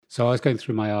So I was going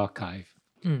through my archive,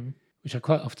 which I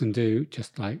quite often do,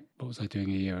 just like, what was I doing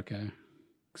a year ago?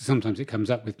 Because sometimes it comes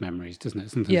up with memories, doesn't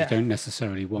it? Sometimes you don't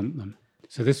necessarily want them.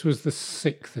 So this was the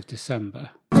 6th of December.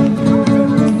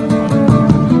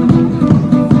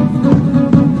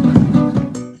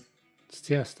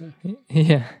 Siesta.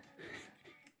 Yeah.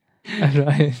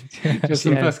 Right. Just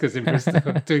some buskers in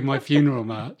Bristol doing my funeral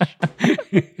march.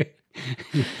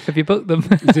 Have you booked them?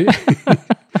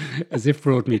 As if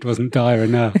Broadmead wasn't dire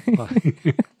enough.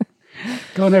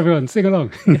 Go on, everyone, sing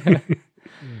along.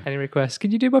 Any requests?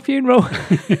 Can you do my funeral?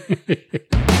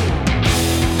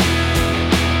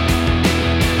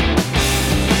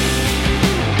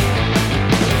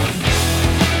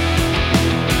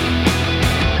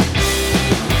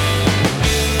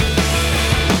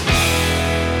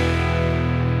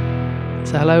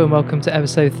 So hello and welcome to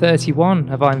episode 31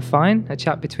 of I'm Fine, a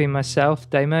chat between myself,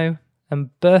 Damo,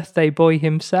 and birthday boy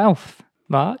himself,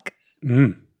 Mark.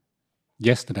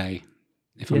 Yesterday,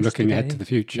 if I'm looking ahead to the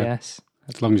future. Yes.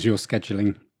 As long as your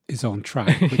scheduling is on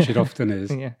track, which it often is.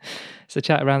 Yeah. It's a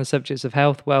chat around the subjects of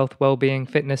health, wealth, well-being,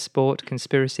 fitness, sport,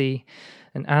 conspiracy,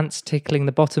 and ants tickling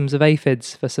the bottoms of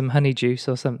aphids for some honey juice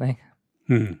or something.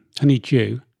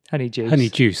 Honeydew? Honey juice. Honey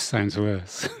juice sounds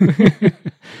worse.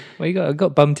 Well, you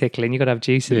got bum tickling. You got to have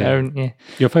juice in there, haven't you?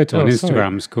 Your photo on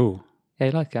Instagram's cool. Yeah,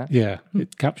 you like that? Yeah,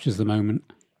 it captures the moment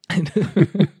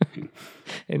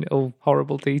in all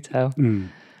horrible detail.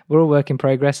 We're all work in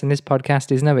progress, and this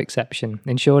podcast is no exception.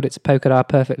 In short, it's a poke at our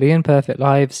perfectly imperfect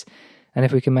lives, and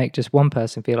if we can make just one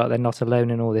person feel like they're not alone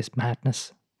in all this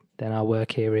madness, then our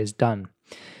work here is done.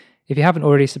 If you haven't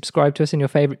already subscribed to us in your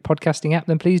favourite podcasting app,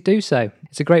 then please do so.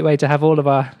 It's a great way to have all of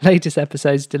our latest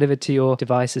episodes delivered to your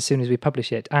device as soon as we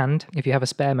publish it. And if you have a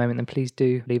spare moment, then please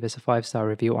do leave us a 5-star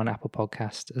review on Apple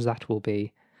Podcasts, as that will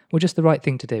be, well, just the right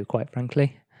thing to do, quite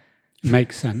frankly.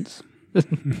 Makes sense.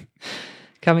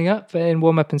 Coming up in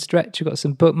warm up and stretch, we've got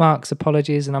some bookmarks,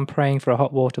 apologies, and I'm praying for a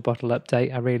hot water bottle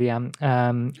update. I really am.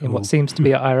 In what seems to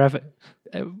be our ever...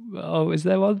 is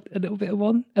there one? A little bit of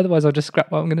one? Otherwise, I'll just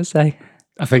scrap what I'm going to say.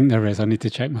 I think there is. I need to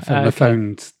check my phone. Okay. My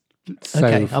phone's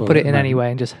okay, I'll put it in anyway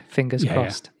and just fingers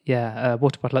crossed. Yeah,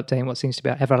 water bottle update in what seems to be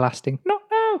our everlasting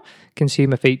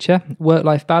consumer feature.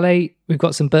 Work-life ballet. We've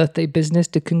got some birthday business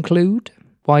to conclude.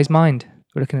 Wise mind.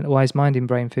 We're looking at the wise mind in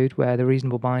brain food, where the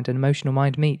reasonable mind and emotional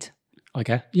mind meet.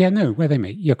 Okay. Yeah, no, where they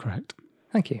meet. You're correct.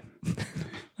 Thank you.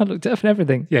 I looked it up and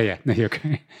everything. Yeah. No, you're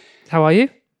okay. How are you?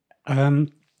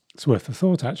 It's worth a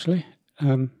thought, actually.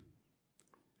 You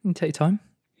can take your time.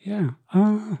 Yeah.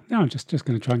 No, I'm just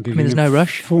going to try and give you there's no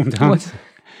rush. Formed answer.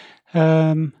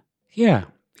 Yeah.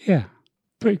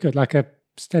 Pretty good. Like a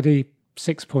steady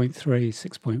 6.3,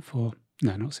 6.4.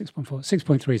 No, not 6.4.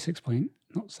 6.3,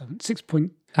 not 7. 6.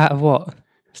 Out of what?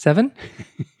 7?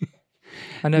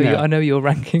 I know your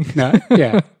ranking. No,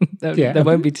 yeah. There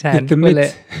won't be 10, will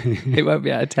it? It won't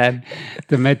be out of 10.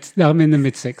 I'm in the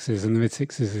mid-6s, and the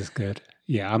mid-6s is good.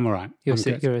 Yeah, I'm all right. You're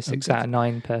a 6 out of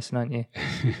 9 person, aren't you?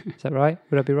 Is that right?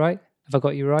 Would I be right? Have I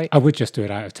got you right? I would just do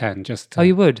it out of 10. Oh,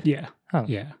 you would? Yeah. Oh,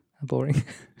 yeah. How boring.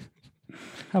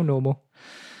 How normal.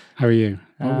 How are you?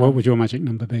 What would your magic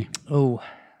number be? Oh,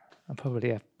 I'm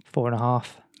probably a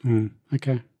 4.5.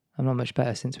 Okay. I'm not much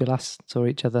better since we last saw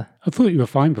each other. I thought you were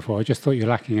fine before. I just thought you were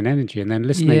lacking in energy. And then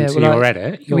listening to your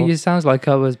edit... It sounds like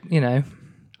I was, I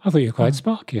thought you were quite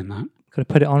sparky in that. Got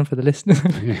to put it on for the listener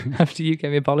after you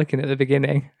gave me a bollocking at the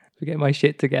beginning to get my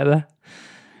shit together.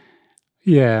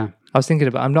 Yeah. I was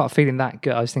thinking I'm not feeling that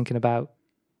good. I was thinking about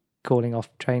calling off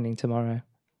training tomorrow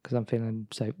because I'm feeling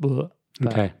so...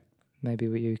 Okay. Maybe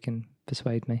you can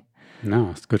persuade me.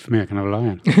 No, it's good for me. I can have a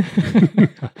lie-in.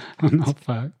 I'm not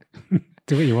fucked.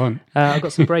 Do what you want. I've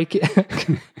got some breaking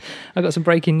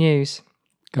news.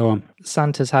 Go on.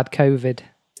 Santa's had COVID.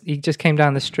 He just came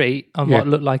down the street on what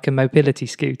looked like a mobility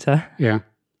scooter. Yeah.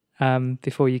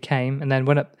 Before you came, and then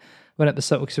went up the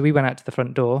so we went out to the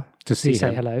front door to see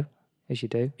say hello, as you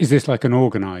do. Is this like an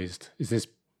organised? Is this?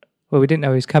 Well, we didn't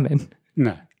know he was coming.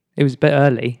 No. It was a bit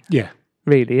early. Yeah.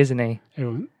 Really, isn't he?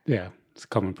 Yeah, it's a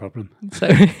common problem. So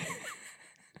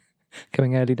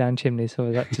coming early down chimneys, or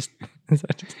was that just? You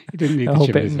didn't need a the whole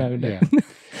chimneys. bit?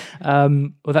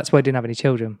 No. Well, that's why I didn't have any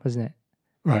children, wasn't it?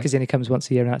 Right. Because he only comes once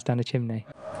a year and that's down a chimney.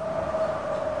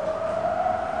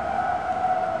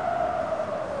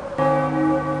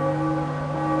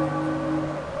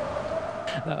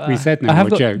 We said no more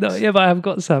jokes. But I have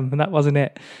got some, and that wasn't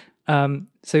it. So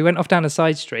we went off down a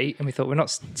side street, and we thought we're not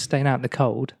staying out in the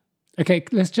cold. Okay,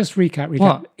 let's just recap.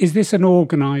 What? Is this an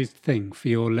organised thing for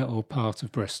your little part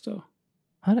of Bristol?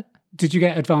 Did you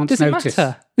get advance Does notice? Does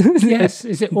it matter? Yes.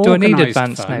 Is it Do I need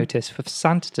advance fun? notice for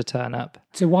Santa to turn up?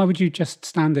 So why would you just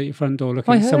stand at your front door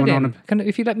looking at someone on a...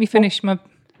 If you let me finish my...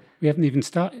 We haven't even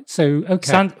started. So,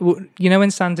 okay. You know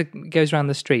when Santa goes around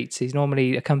the streets, he's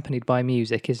normally accompanied by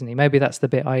music, isn't he? Maybe that's the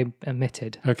bit I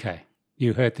omitted. Okay.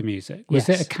 You heard the music. Was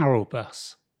it a carol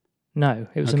bus? No,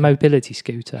 it was a mobility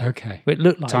scooter. Okay. It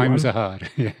looked like Times one. are hard.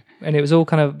 Yeah. And it was all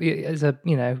kind of, as a,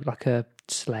 like a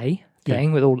sleigh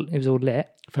thing it was all lit.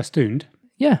 Festooned?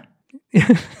 Yeah.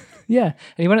 Yeah. And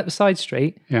he went up the side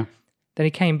street. Yeah. Then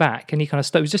he came back and he kind of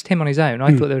stopped. It was just him on his own.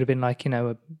 I thought there would have been like,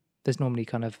 there's normally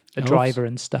kind of a driver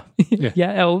and stuff.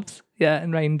 Yeah, elves. Yeah,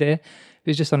 and reindeer. He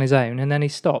was just on his own. And then he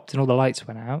stopped and all the lights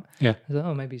went out. Yeah. I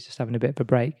thought, maybe he's just having a bit of a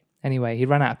break. Anyway, he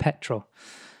ran out of petrol.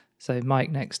 So Mike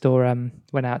next door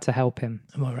went out to help him.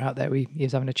 And while we were out there, he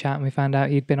was having a chat and we found out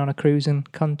he'd been on a cruise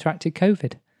and contracted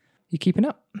COVID. You keeping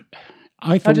up?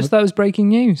 I just thought it was breaking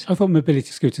news. I thought mobility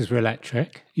scooters were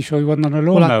electric. You sure he wasn't on a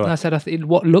lawnmower? I said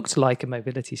what looked like a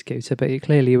mobility scooter, but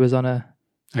clearly he was on a...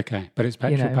 Okay, but it's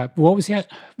petrol. What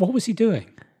was he doing?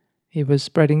 He was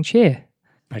spreading cheer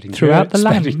throughout the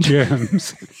land. Spreading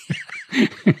germs.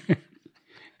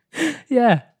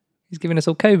 Yeah. He's giving us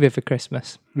all COVID for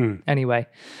Christmas. Anyway.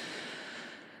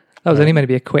 That was only meant to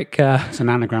be a quick... It's an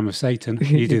anagram of Satan.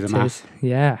 You do the math.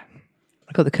 Yeah.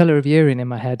 I got the colour of urine in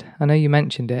my head. I know you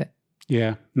mentioned it.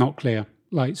 Yeah, not clear.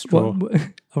 Light straw.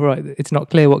 All right, it's not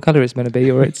clear what colour it's going to be,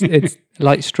 or it's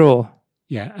light straw.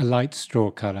 Yeah, a light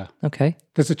straw colour. Okay.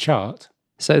 There's a chart.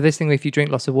 So this thing, if you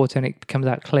drink lots of water and it comes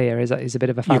out clear, is a bit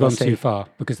of a fallacy. You've gone too far,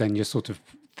 because then you're sort of...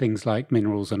 Things like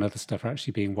minerals and other stuff are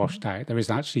actually being washed out.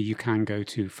 You can go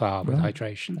too far with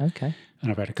hydration. Okay. And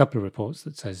I've read a couple of reports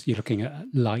that says you're looking at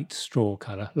light straw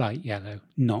colour, light yellow,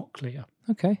 not clear.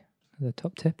 Okay. The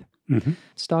top tip. Mm-hmm.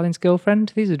 Stalin's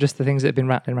girlfriend. These are just the things that have been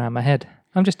rattling around my head.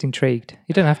 I'm just intrigued.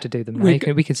 You don't have to do them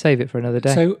now. We can save it for another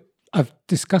day. So I've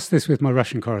discussed this with my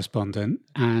Russian correspondent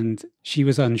and she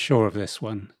was unsure of this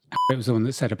one. It was the one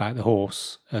that said about the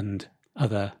horse and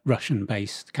other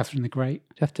Russian-based Catherine the Great.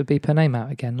 Do you have to beep her name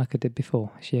out again like I did before?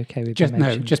 Is she okay with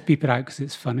just beep it out because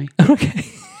it's funny. Okay.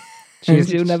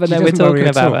 She'll never know we're talking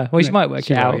about her. Well, she might work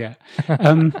it out. Yeah.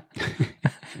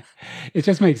 It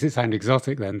just makes it sound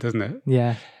exotic then, doesn't it?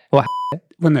 Yeah. Well,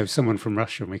 no, someone from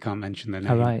Russia and we can't mention their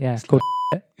name. Oh, right, yeah. It's called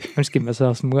I'm just giving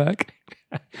myself some work.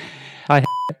 Hi.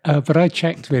 But I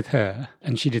checked with her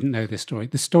and she didn't know this story.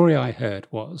 The story I heard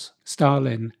was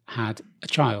Stalin had a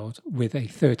child with a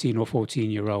 13 or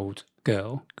 14-year-old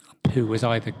girl who was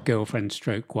either girlfriend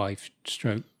stroke wife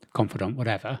stroke confidant,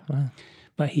 whatever. Wow.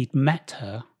 But he'd met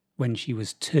her when she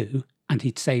was 2 and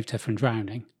he'd saved her from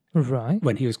drowning. Right.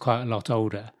 When he was quite a lot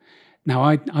older. Now,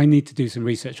 I need to do some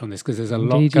research on this because there's a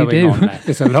lot going on there.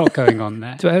 There's a lot going on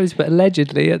there. But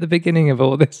allegedly at the beginning of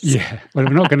all this. Yeah. Well,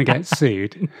 I'm not going to get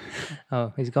sued.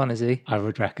 Oh, he's gone, is he? I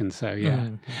would reckon so, yeah.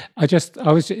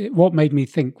 What made me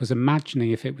think was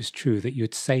imagining if it was true that you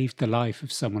had saved the life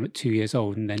of someone at 2 years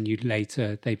old and then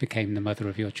they became the mother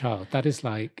of your child. That is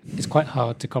it's quite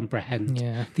hard to comprehend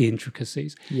the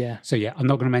intricacies. Yeah. So, I'm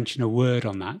not going to mention a word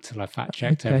on that till I fact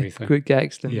checked everything. Good,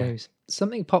 excellent news.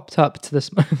 Something popped up to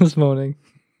this morning.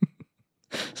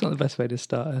 It's not the best way to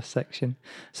start a section.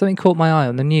 Something caught my eye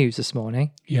on the news this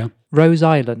morning. Yeah. Rose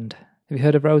Island. Have you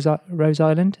heard of Rose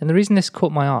Island? And the reason this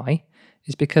caught my eye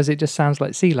is because it just sounds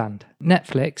like Sealand.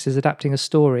 Netflix is adapting a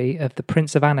story of the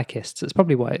Prince of Anarchists. That's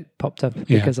probably why it popped up,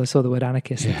 because I saw the word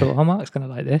anarchist and thought, Mark's going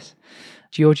to like this.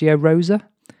 Giorgio Rosa.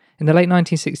 In the late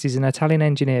 1960s, an Italian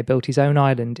engineer built his own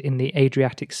island in the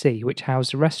Adriatic Sea, which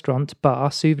housed a restaurant,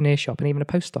 bar, souvenir shop, and even a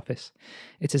post office.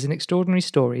 It is an extraordinary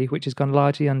story which has gone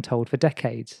largely untold for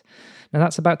decades. Now,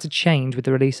 that's about to change with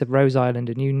the release of Rose Island,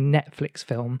 a new Netflix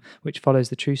film which follows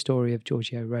the true story of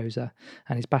Giorgio Rosa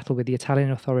and his battle with the Italian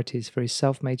authorities for his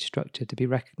self-made structure to be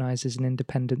recognised as an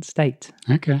independent state.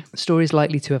 Okay. The story is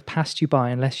likely to have passed you by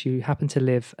unless you happen to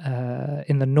live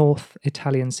in the North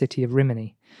Italian city of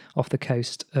Rimini, off the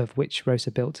coast of which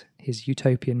Rosa built his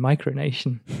utopian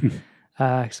micronation.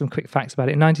 Some quick facts about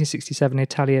it. In 1967,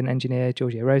 Italian engineer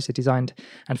Giorgio Rosa designed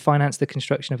and financed the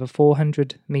construction of a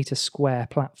 400-metre square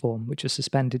platform, which was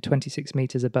suspended 26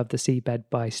 metres above the seabed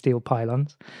by steel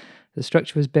pylons. The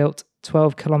structure was built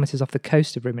 12 kilometres off the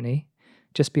coast of Rimini,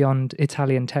 just beyond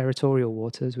Italian territorial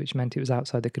waters, which meant it was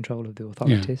outside the control of the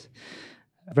authorities.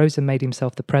 Yeah. Rosa made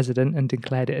himself the president and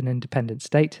declared it an independent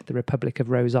state, the Republic of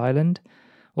Rose Island.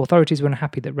 Authorities were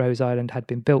unhappy that Rose Island had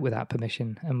been built without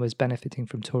permission and was benefiting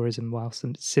from tourism whilst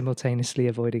simultaneously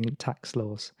avoiding tax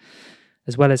laws.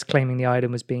 As well as claiming the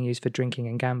island was being used for drinking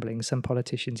and gambling, some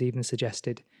politicians even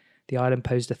suggested the island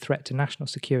posed a threat to national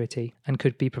security and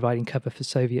could be providing cover for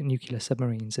Soviet nuclear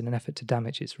submarines in an effort to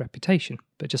damage its reputation.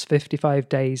 But just 55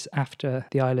 days after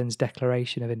the island's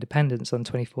declaration of independence on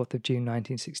 24th of June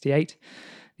 1968,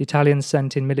 the Italians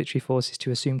sent in military forces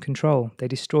to assume control. They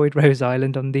destroyed Rose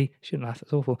Island on the... Shouldn't laugh,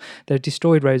 that's awful. They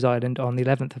destroyed Rose Island on the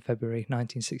 11th of February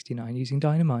 1969 using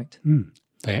dynamite.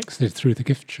 They exited through the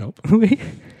gift shop.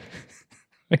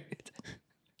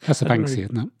 That's a Banksy,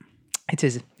 isn't it? It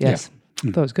is, yes. Yeah.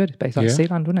 I thought it was good. It's based on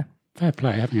Sealand, wasn't it? Fair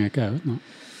play, having a go, isn't it?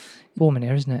 Warm in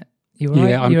here, isn't it? You right?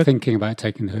 Yeah, I'm thinking about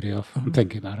taking the hoodie off. I'm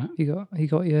thinking about it. You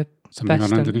got your something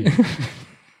on underneath.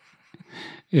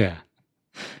 Yeah.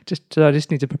 I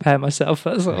just need to prepare myself,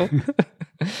 that's all.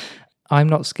 I'm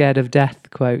not scared of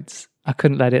death, quotes. I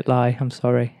couldn't let it lie, I'm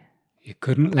sorry. You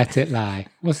couldn't let it lie.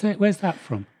 What's that? Where's that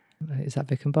from? Is that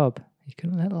Vic and Bob? You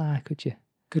couldn't let it lie, could you?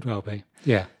 Could well be.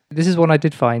 Yeah. This is one I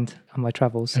did find on my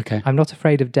travels. Okay. I'm not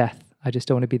afraid of death. I just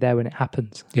don't want to be there when it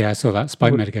happens. Yeah, I saw that.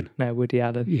 Spike Milligan. No, Woody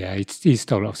Allen. Yeah, he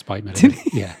stole it off Spike Milligan. Did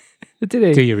he? Yeah. Did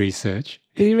he? Do your research.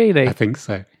 Did he really? I think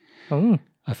so. Oh.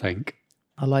 I think.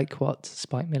 I like what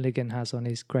Spike Milligan has on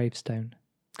his gravestone.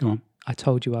 Go on. I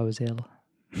told you I was ill.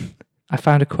 I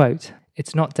found a quote.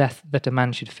 It's not death that a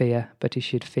man should fear, but he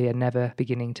should fear never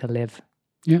beginning to live.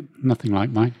 Yeah, nothing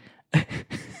like mine.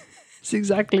 It's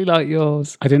exactly like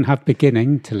yours. I didn't have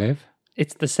beginning to live.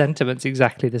 It's the sentiment's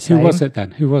exactly the same. Who was it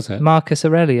then? Who was it? Marcus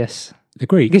Aurelius. The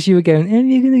Greek? Because you were going,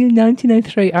 you're going to go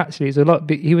 1903. Actually, it's a lot.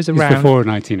 He was around. It's before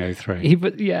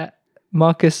 1903. Yeah.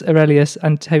 Marcus Aurelius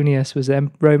Antonius was a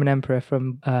Roman emperor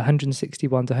from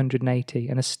 161 to 180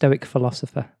 and a Stoic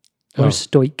philosopher. Or a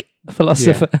Stoic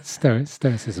philosopher. Yeah.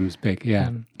 Stoicism's big, yeah.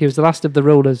 He was the last of the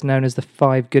rulers known as the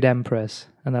 5 good emperors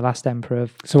and the last emperor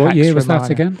of So what Pax year was Romana.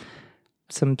 that again?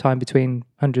 Sometime between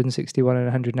 161 and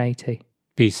 180.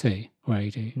 BC or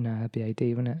AD? No, that'd be AD,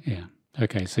 wouldn't it? Yeah.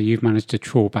 Okay, so you've managed to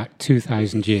trawl back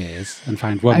 2,000 years and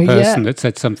found one person that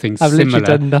said something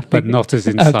similar, but not as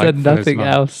insightful. I've done nothing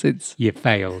else. You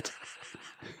failed.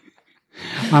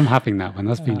 I'm having that one.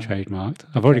 That's been trademarked.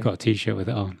 I've already got a T-shirt with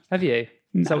it on. Have you?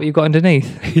 Is that what you've got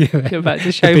underneath? Yeah. You're about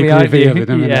to show me, aren't you?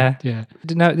 Yeah.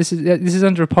 No, this is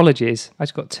under apologies. I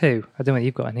just got 2. I don't know whether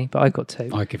you've got any, but I've got 2.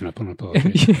 I've given up on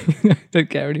apologies. Don't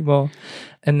care anymore.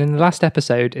 And in the last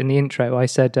episode, in the intro, I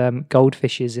said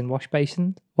goldfishes in wash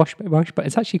basins. But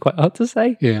it's actually quite hard to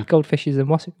say. Yeah. Goldfishes in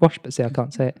wash. But see, I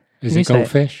can't say it. Is it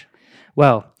goldfish?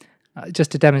 Well,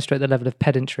 just to demonstrate the level of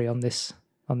pedantry on this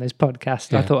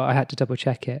podcast, I thought I had to double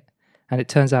check it. And it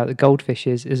turns out that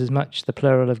goldfishes is as much the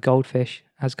plural of goldfish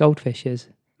as goldfish is.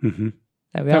 Mm-hmm.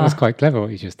 There we are. That was quite clever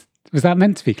what you just... Was that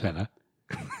meant to be clever?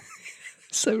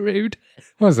 So rude.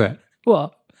 Was it?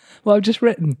 What? What I've just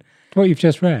written. What you've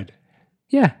just read?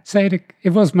 Yeah. Say it. It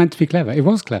was meant to be clever. It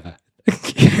was clever.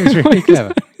 It was really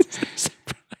clever. I'm so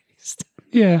surprised.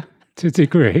 Yeah, to a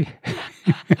degree.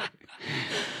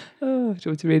 Oh, do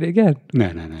you want to read it again? No.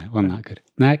 Wasn't that good.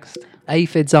 Next.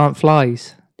 Aphids aren't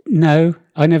flies. No,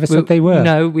 I never said they were.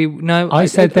 No. I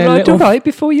said they're little... Right,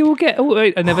 before you all get... Oh,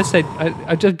 wait, I never said...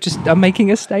 I'm making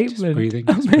a statement. Just breathing.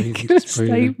 I'm making a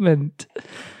statement.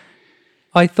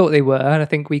 I thought they were, and I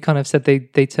think we kind of said they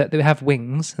have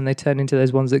wings, and they turn into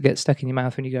those ones that get stuck in your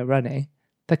mouth when you go running.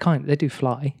 They do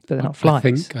fly, but they're not flies. I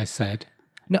think I said...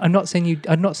 No, I'm not saying...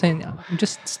 I'm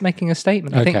just making a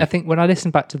statement. Okay. I think when I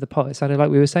listened back to the pod, it sounded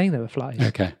like we were saying they were flies.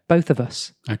 Okay. Both of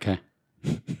us. Okay.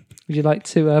 Would you like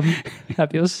to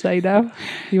have yours say now?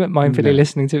 You weren't mindfully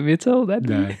listening to me at all then.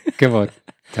 No. Come on,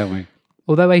 tell me.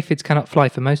 Although aphids cannot fly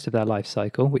for most of their life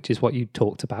cycle, which is what you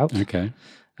talked about, okay,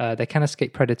 they can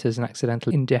escape predators and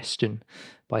accidental ingestion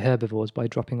by herbivores by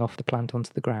dropping off the plant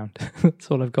onto the ground.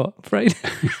 That's all I've got, I'm afraid.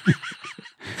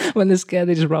 When they're scared,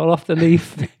 they just roll off the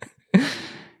leaf.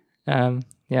 Yeah,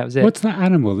 that was it. What's that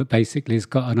animal that basically has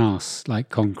got an arse like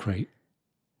concrete?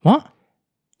 What?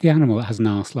 The animal that has an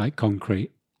arse like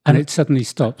concrete. And it suddenly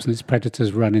stops and its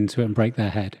predators run into it and break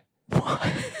their head. What are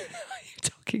you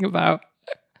talking about?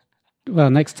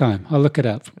 Well, next time. I'll look it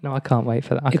up. No, I can't wait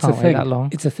for that. I can't wait that long.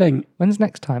 It's a thing. When's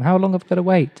next time? How long have I got to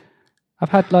wait?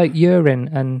 I've had like urine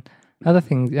and other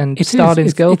things and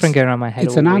Stalin's girlfriend going around my head.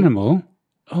 It's an animal.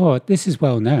 Oh, this is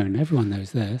well known. Everyone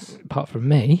knows this. Apart from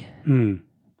me and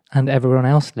everyone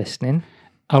else listening.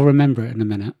 I'll remember it in a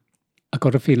minute. I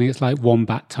got a feeling it's like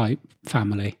wombat type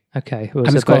family. Okay. Well,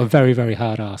 and it's got a very, very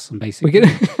hard ass, and basically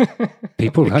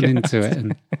people run into it.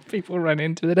 And people run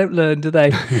into it. They don't learn, do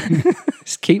they?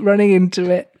 Just keep running into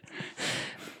it.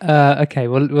 Okay,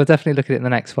 we'll definitely look at it in the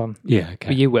next one. Yeah, okay.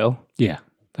 But you will. Yeah,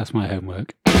 that's my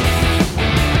homework.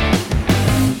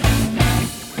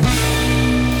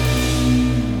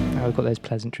 Now we've got those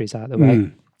pleasantries out of the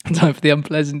way. Time for the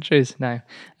unpleasantries now.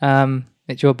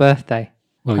 It's your birthday.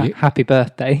 Well, happy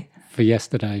birthday. For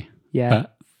yesterday. Yeah.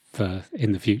 But for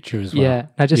in the future as well. Yeah.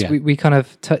 Now, we kind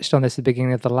of touched on this at the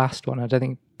beginning of the last one. I don't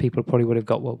think people probably would have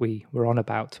got what we were on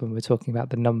about when we were talking about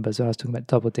the numbers, when I was talking about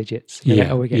double digits.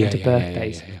 We're getting to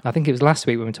birthdays. Yeah. I think it was last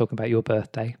week when we were talking about your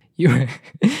birthday. You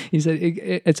said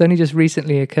it's only just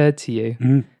recently occurred to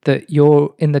you that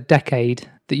you're in the decade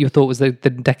that you thought was the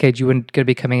decade you were going to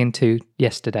be coming into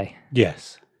yesterday.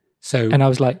 Yes. So, and I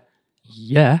was like,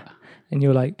 yeah. And you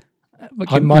were like,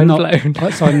 mind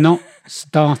blown. So I'm not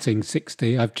starting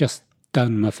 60. I've just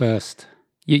done my first.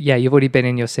 You've already been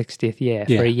in your 60th year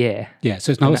for a year. Yeah,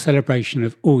 so it's not a celebration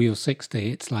of all your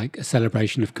 60. It's like a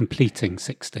celebration of completing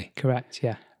 60. Correct,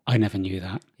 yeah. I never knew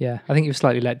that. Yeah, I think you were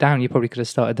slightly let down. You probably could have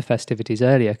started the festivities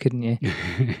earlier, couldn't you?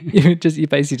 you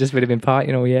basically just would have been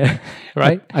partying all year,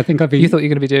 right? I think I've been... You thought you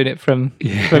were going to be doing it from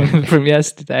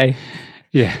yesterday.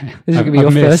 Yeah. This is going to be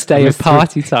your first day of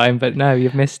party time, but no,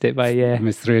 you've missed it by a year. I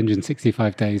missed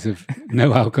 365 days of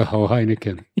no alcohol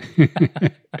Heineken.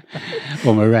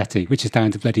 Or Moretti, which is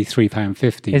down to bloody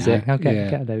 £3.50 Is now. it? Okay,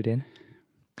 get a load in.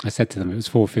 I said to them it was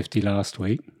 $4.50 last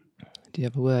week. Do you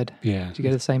have a word? Yeah. Do you go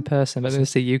to the same person? But then they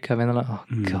see you come in, they're like, oh,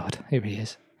 God, here he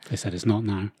is. They said it's not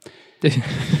now.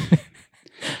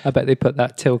 I bet they put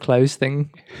that till close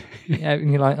thing out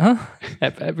and you're like, huh?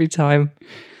 Every time.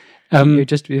 You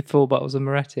just with 4 bottles of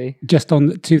Moretti. Just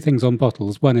on 2 things on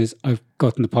bottles. One is I've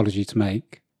got an apology to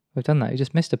make. We've done that. You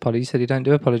just missed apology. You said you don't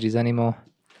do apologies anymore.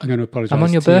 I'm going to apologise. I'm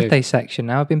on your birthday section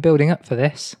now. I've been building up for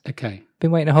this. Okay.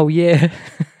 Been waiting a whole year.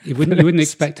 You wouldn't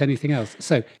expect anything else.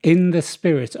 So, in the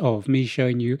spirit of me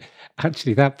showing you,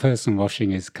 actually, that person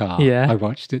washing his car. Yeah. I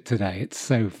watched it today. It's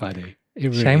so funny. It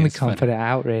really Shame we is can't funny. put it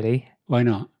out. Really. Why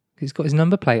not? He's got his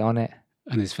number plate on it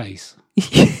And his face.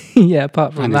 Yeah.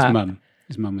 Apart from and that, his mum.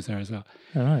 His mum was there as well.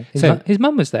 All right. His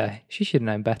mum was there. She should have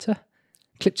known better.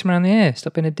 Clipped him around the ear.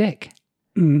 Stop being a dick.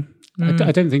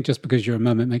 I don't think just because you're a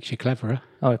mum it makes you cleverer.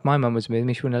 Oh, if my mum was with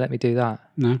me, she wouldn't have let me do that.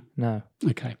 No.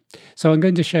 Okay. So I'm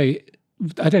going to show you.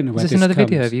 I don't know where this another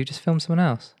video of you just filmed someone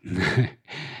else?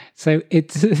 So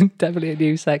it's definitely a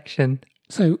new section.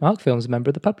 So Mark films a member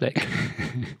of the public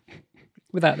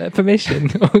without their permission.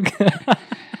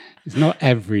 It's not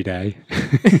every day.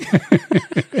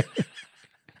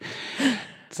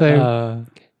 So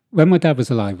when my dad was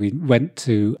alive, we went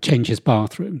to change his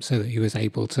bathroom so that he was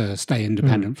able to stay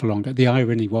independent for longer. The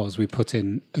irony was we put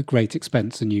in at great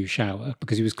expense a new shower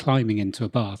because he was climbing into a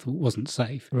bath that wasn't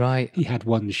safe. Right. He had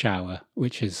one shower,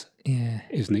 which is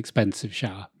an expensive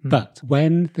shower. But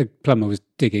when the plumber was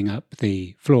digging up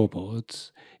the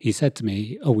floorboards, he said to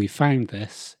me, "Oh, we found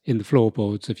this in the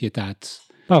floorboards of your dad's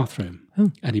bathroom."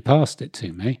 And he passed it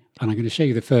to me. And I'm going to show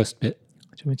you the first bit.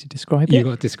 Do you want me to describe it? You've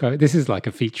got to describe it. This is like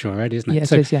a feature already, isn't it? Yeah,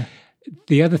 it is, yeah.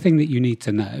 The other thing that you need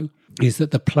to know is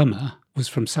that the plumber was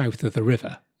from south of the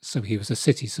river. So he was a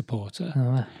City supporter.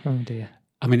 Oh dear.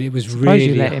 I mean, it was Surprised really...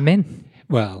 you let him in.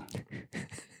 Well,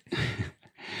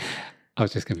 I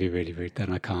was just going to be really rude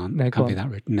then. I can't be that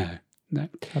rude. No.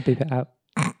 I'll beep it out.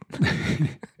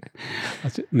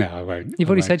 No, I won't. You've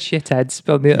already said shitheads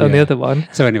on the other one.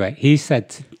 So anyway, he said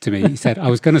to me, I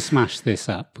was going to smash this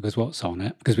up because what's on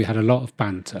it? Because we had a lot of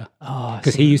banter.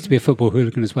 Because he used to be a football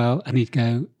hooligan as well. And he'd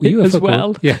go, were you a football?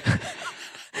 Well? Yeah.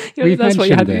 That's what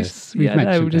you had. This.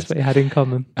 Just what you had in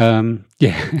common.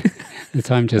 Yeah. The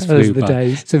time just flew by.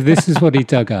 Days. So this is what he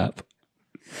dug up.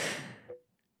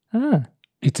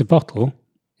 It's a bottle.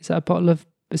 Is that a bottle of...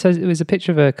 It says it was a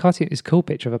picture of a cartoon. It's a cool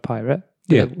picture of a pirate.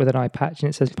 With an eye patch, and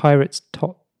it says Pirate's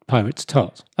Tot. Pirate's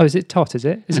Tot. Oh, is it Tot, is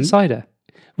it? Is it cider?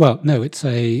 Well, no, it's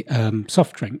a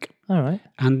soft drink. All right.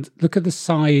 And look at the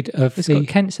side of it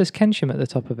says Kensham at the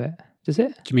top of it. Does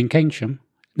it? Do you mean Keynsham?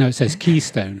 No, it says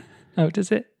Keystone. Oh,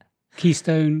 does it?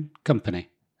 Keystone Company.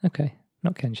 Okay,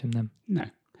 not Kensham then. No.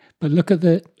 But look at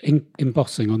the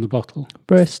embossing on the bottle.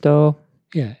 Bristol.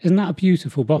 Yeah, isn't that a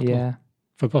beautiful bottle? Yeah.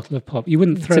 For a bottle of pop. You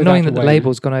wouldn't throw It's annoying that that away. The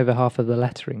label's gone over half of the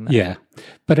lettering there. Yeah.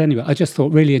 But anyway, I just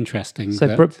thought really interesting.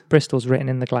 So Bristol's written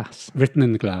in the glass. Written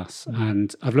in the glass.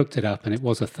 And I've looked it up and it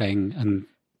was a thing. And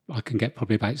I can get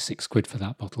probably about £6 for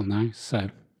that bottle now.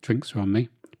 So drinks are on me.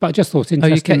 But I just thought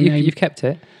interesting name. You've kept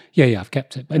it? Yeah, I've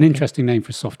kept it. But an interesting name for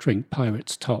a soft drink,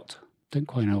 Pirate's Tot. Don't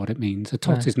quite know what it means. A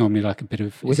tot is normally like a bit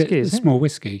of... Whiskey, is it? A small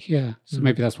whiskey, yeah. So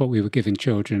maybe that's what we were giving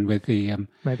children with the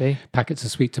maybe packets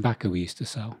of sweet tobacco we used to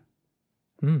sell.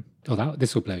 Oh,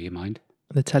 this will blow your mind.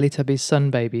 The Teletubbies' son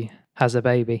baby has a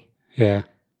baby. Yeah.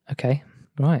 Okay,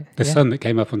 right. The son that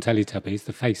came up on Teletubbies,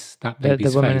 the face, that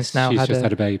baby's the woman face, has now she's just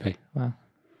had a baby. Wow,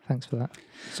 thanks for that.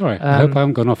 Sorry, I hope I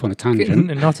haven't gone off on a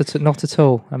tangent. Not at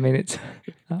all. I mean, it's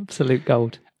absolute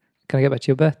gold. Can I get back to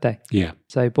your birthday? Yeah.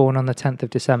 So born on the 10th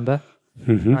of December,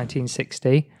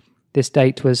 1960. This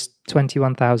date was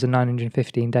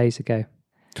 21,915 days ago.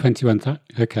 21,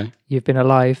 okay. You've been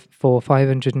alive for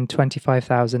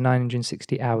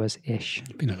 525,960 hours-ish.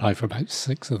 I've been alive for about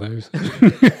 6 of those.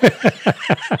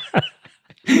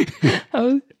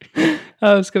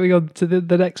 I was coming on to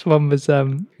the next one was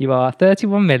you are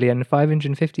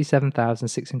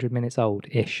 31,557,600 minutes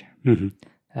old-ish. Mm-hmm.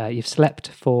 You've slept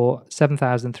for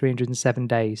 7,307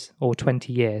 days or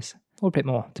 20 years or a bit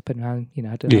more, depending on,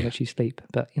 I don't know how much you sleep,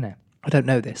 but, I don't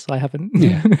know this. I haven't, I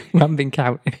haven't been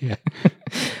counting. Yeah.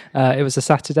 It was a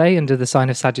Saturday under the sign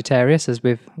of Sagittarius, as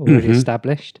we've already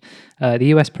established.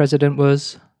 The US president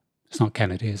was... It's not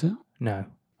Kennedy, is it? No,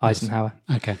 Eisenhower.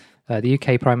 Okay. The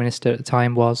UK Prime Minister at the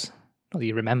time was... Not that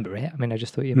you remember it. I mean, I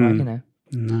just thought you might,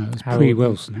 No, it was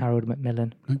pre-Wilson. Harold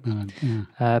Macmillan.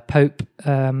 Yeah. Pope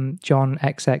John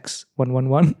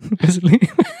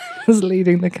XX111 was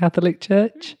leading the Catholic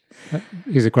Church.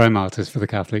 He's a grime artist for the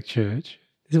Catholic Church.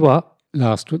 Is what?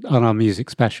 Last on our music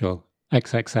special,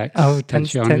 XXX. Oh,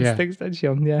 Tense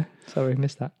Extension, yeah. Sorry,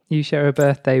 missed that. You share a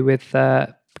birthday with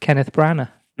Kenneth Branagh.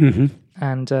 Mm-hmm.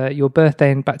 And your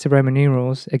birthday in back to Roman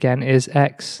numerals, again, is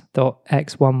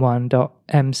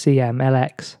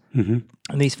x.x11.mcmlx. Mm-hmm.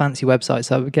 And these fancy websites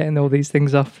are getting all these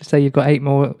things off. Say you've got 8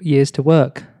 more years to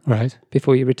work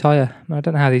before you retire. I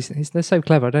don't know how they're so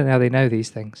clever. I don't know how they know these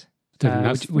things.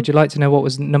 Would you like to know what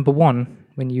was number 1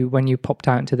 when you popped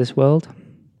out into this world?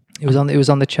 It was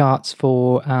on the charts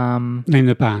for name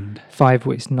the band. 5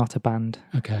 weeks. Not a band.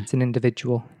 Okay. It's an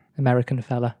individual American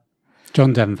fella.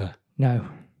 John Denver. No,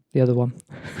 the other one.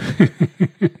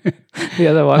 The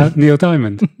other one. Neil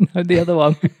Diamond. No, the other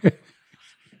one.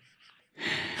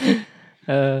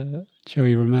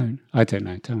 Joey Ramone. I don't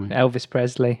know. Tell me. Elvis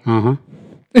Presley. Uh-huh.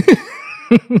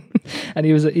 And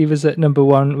he was at number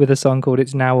 1 with a song called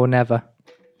 "It's Now or Never."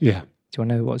 Yeah. Do you want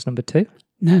to know what's number 2?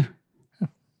 No.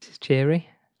 This is cheery.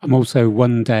 I'm also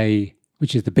one day,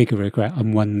 which is the bigger regret,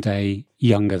 I'm one day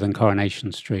younger than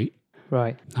Coronation Street.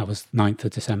 Right. That was 9th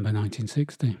of December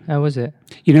 1960. How was it?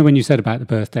 You know when you said about the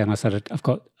birthday and I said I've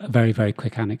got a very, very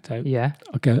quick anecdote? Yeah.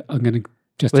 I'm going to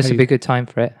just this would be a good time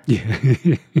for it.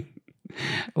 Yeah.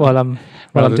 while I'm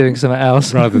doing something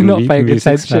else. Rather than not paying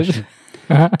attention.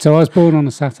 So I was born on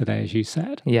a Saturday, as you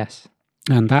said. Yes.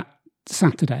 And that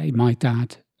Saturday, my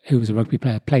dad, who was a rugby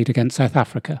player, played against South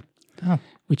Africa. Oh.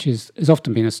 Which has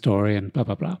often been a story and blah,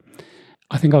 blah, blah.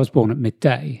 I think I was born at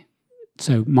midday.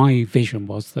 So my vision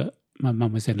was that my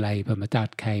mum was in labour, my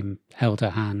dad came, held her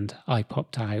hand, I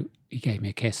popped out, he gave me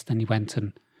a kiss, then he went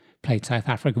and played South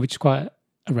Africa, which is quite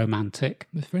a romantic.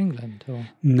 Was it for England? Or?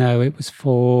 No, it was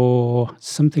for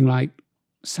something like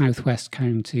Southwest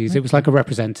Counties. Okay. It was like a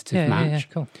representative match. Yeah,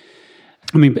 cool.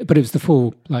 I mean, but it was the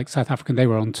full, like, South African, they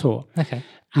were on tour. Okay.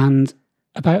 And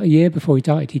about a year before he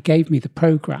died, he gave me the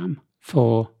programme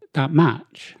for that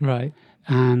match. Right.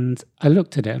 And I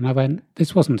looked at it and I went,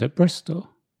 this wasn't at Bristol,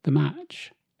 the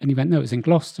match. And he went, no, it was in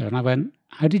Gloucester. And I went,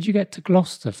 how did you get to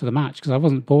Gloucester for the match? Because I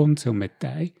wasn't born till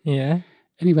midday. Yeah.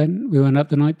 And he went, we went up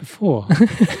the night before.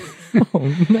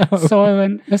 Oh, no. So I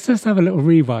went, let's just have a little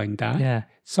rewind, Dad. Yeah.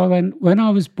 So I went, when I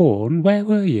was born, where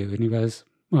were you? And he goes,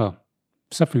 well,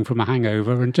 suffering from a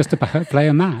hangover and just about to play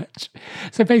a match.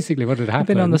 So basically what had happened... I've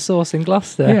been on the sauce in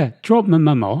Gloucester. Yeah, dropped my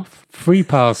mum off, free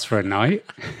pass for a night,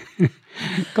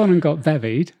 gone and got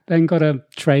bevied, then got a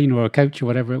train or a coach or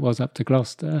whatever it was up to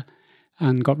Gloucester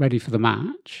and got ready for the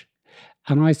match.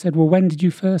 And I said, well, when did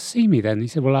you first see me then? He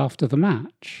said, well, after the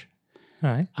match.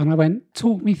 Right. And I went,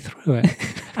 talk me through it.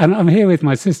 And I'm here with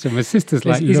my sister. My sister's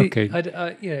like looking.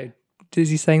 Is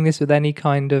he saying this with any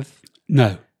kind of...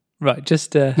 No. Right,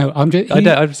 just... no, I'm just... I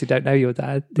obviously don't know your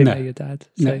dad. Know your dad.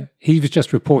 So. No, he was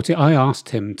just reporting. I asked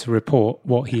him to report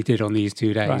what he did on these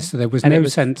 2 days. Right. So there was no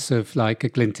sense of like a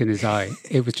glint in his eye.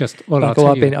 It was just, well, like,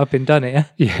 I've been done it,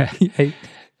 yeah? Yeah.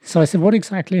 So I said, what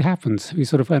exactly happened? So he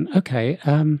sort of went, okay.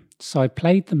 So I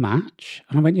played the match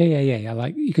and I went, yeah.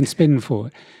 Like, you can spin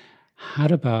forward.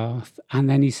 Had a bath. And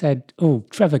then he said, oh,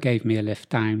 Trevor gave me a lift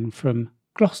down from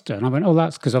Gloucester. And I went, oh,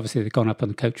 that's because obviously they'd gone up on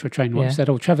the coach or a train. He said,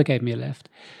 oh, Trevor gave me a lift.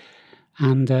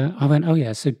 And I went, oh,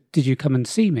 yeah, so did you come and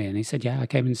see me? And he said, yeah, I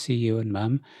came and see you and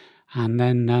Mum. And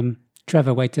then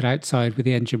Trevor waited outside with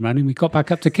the engine running. We got back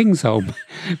up to Kingsholm,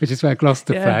 which is where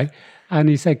Gloucester play. And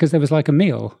he said, because there was like a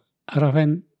meal. And I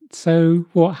went, so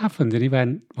what happened? And he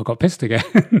went, I got pissed again.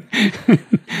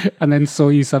 And then saw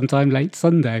you sometime late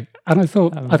Sunday. And I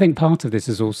thought, I think part of this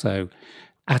is also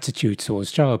attitude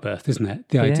towards childbirth, isn't it?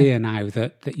 The idea now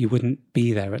that you wouldn't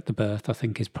be there at the birth, I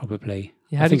think is probably,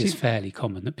 I think it's fairly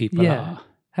common that people are.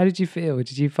 How did you feel?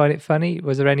 Did you find it funny?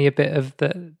 Was there any a bit of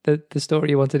the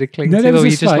story you wanted to cling to? There was, or a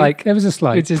you slight, just like, there was a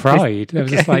slight pride. There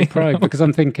was a slight pride because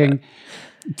I'm thinking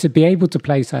to be able to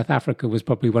play South Africa was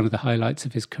probably one of the highlights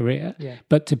of his career. Yeah.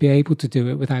 But to be able to do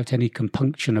it without any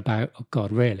compunction about, oh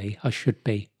God, really, I should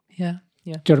be. Yeah.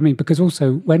 Yeah. Do you know what I mean? Because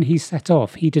also when he set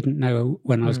off, he didn't know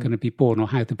when I was going to be born or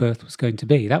how the birth was going to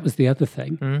be. That was the other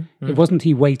thing. It wasn't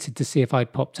he waited to see if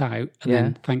I'd popped out and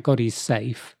then thank God he's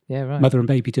safe. Yeah, right. Mother and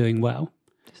baby doing well.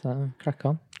 Just crack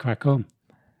on. Crack on.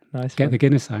 Nice. Get the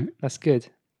Guinness out. That's good.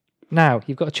 Now,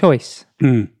 you've got a choice.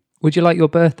 Mm. Would you like your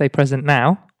birthday present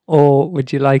now or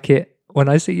would you like it when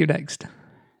I see you next?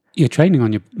 You're training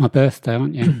on my birthday,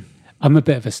 aren't you? I'm a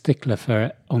bit of a stickler for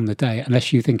it on the day,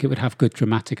 unless you think it would have good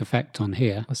dramatic effect on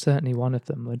here. Well, certainly one of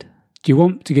them would. Do you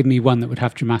want to give me one that would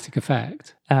have dramatic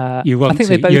effect? You want I think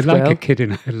to? They both You're will. like a kid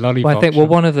in a lollipop. Well, I think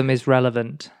one of them is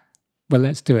relevant. Well,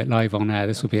 let's do it live on air.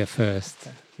 This will be a first.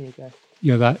 Okay, here you go.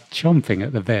 You're that chomping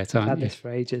at the bit, aren't you? I've had this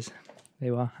for ages. There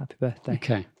you are. Happy birthday.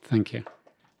 Okay, thank you.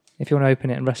 If you want to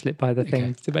open it and rustle it by the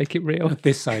things to make it real. At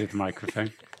this side of the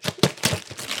microphone.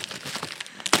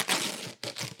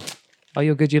 Oh,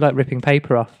 you're good. You like ripping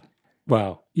paper off.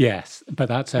 Well, yes, but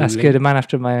that's good. A man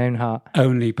after my own heart.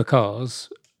 Only because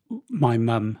my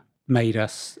mum made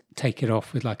us take it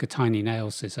off with like a tiny nail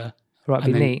scissor. Right,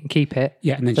 be neat and keep it.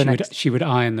 Yeah, and then she would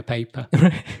iron the paper.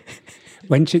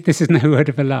 This is no word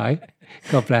of a lie.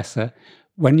 God bless her.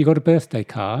 When you got a birthday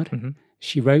card,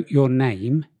 she wrote your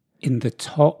name in the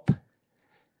top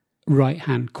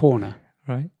right-hand corner,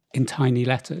 right, in tiny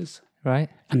letters, right,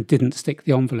 and didn't stick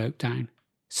the envelope down.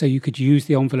 So you could use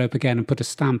the envelope again and put a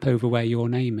stamp over where your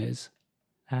name is.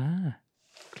 Ah.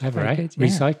 Clever, eh? Good, yeah.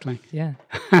 Recycling. Yeah.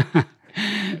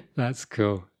 That's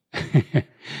cool.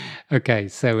 Okay,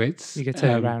 so it's... You can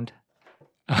turn it around.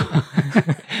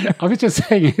 I was just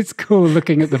saying it's cool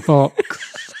looking at the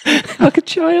box. Like a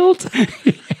child.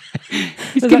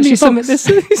 He's giving me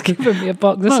a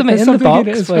box. There's something in the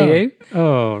box for you.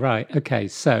 Oh, right. Okay,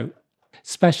 so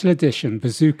special edition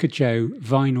Bazooka Joe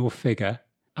vinyl figure.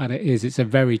 And it's a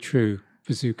very true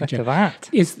Bazooka Joe. Look at that.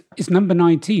 Is number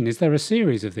 19, is there a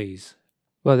series of these?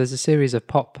 Well, there's a series of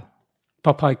pop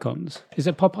icons. Is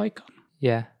it pop icon?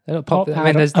 Yeah. Pop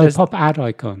ad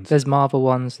icons. There's Marvel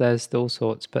ones, there's all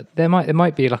sorts, but it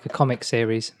might be like a comic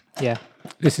series. Yeah.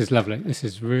 This is lovely. This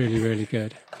is really, really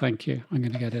good. Thank you. I'm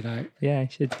going to get it out. Yeah, you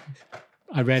should.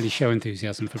 I rarely show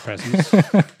enthusiasm for presents,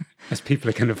 as people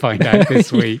are going to find out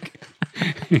this week.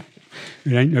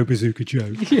 It ain't no Bazooka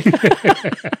Joe.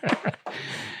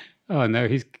 Oh no,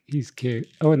 he's cute.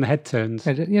 Oh, and the head turns.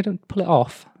 Yeah, don't pull it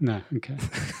off. No, okay.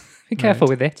 Be careful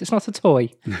with it. It's not a toy.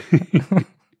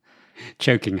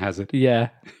 Choking hazard. Yeah,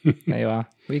 there you are.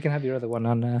 Well, you can have your other one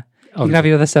on. You can have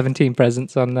your other 17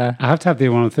 presents on. I have to have the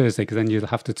one on Thursday because then you'll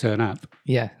have to turn up.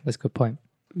 Yeah, that's a good point.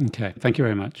 Okay, thank you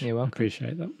very much. You're welcome. I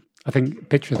appreciate that. I think a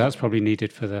picture of that's probably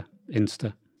needed for the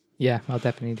Insta. Yeah, I'll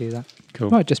definitely do that. Cool.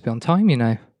 Might just be on time, you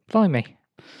know. Blimey.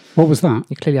 What was that?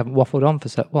 You clearly haven't waffled on for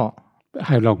what?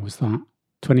 How long was that?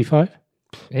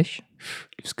 25-ish?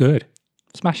 It was good.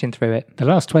 Smashing through it. The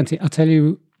last 20, I'll tell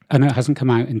you, I know it hasn't come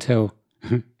out until,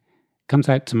 comes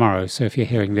out tomorrow, so if you're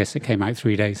hearing this, it came out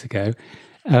 3 days ago.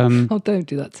 Oh, don't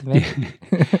do that to me.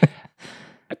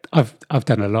 I've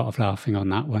done a lot of laughing on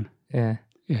that one. Yeah.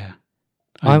 Yeah.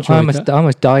 I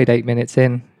almost died 8 minutes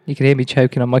in. You can hear me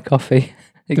choking on my coffee.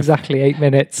 Exactly 8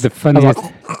 minutes. The funniest...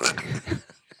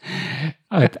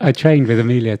 I trained with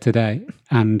Amelia today,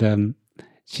 and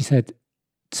she said,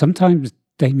 sometimes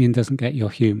Damien doesn't get your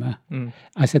humour.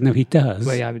 I said, no, he does,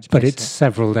 but it's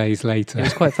several days later. It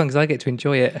was quite fun because I get to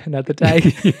enjoy it another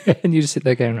day, and you just sit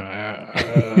there going...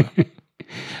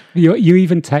 You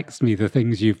even text me the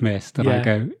things you've missed, and I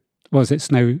go, was it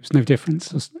snow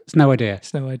difference? It's no idea.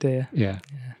 It's no idea. Yeah.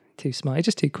 Too smart. It's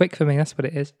just too quick for me. That's what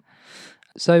it is.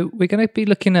 So we're going to be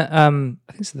looking at, I think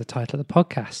it's the title of the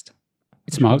podcast.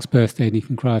 It's Mark's birthday and he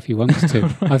can cry if he wants to.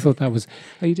 Right. I thought that was...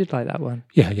 Oh, you did like that one?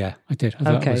 Yeah, I did. I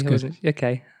thought that was good.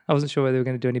 I wasn't sure whether we were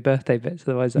going to do any birthday bits,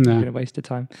 otherwise that would have been a waste of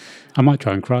time. I might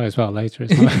try and cry as well later.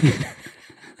 It's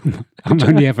not... I'm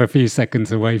only ever a few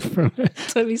seconds away from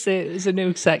it. Let me see. It's a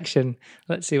new section.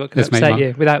 Let's see what can upset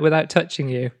you without touching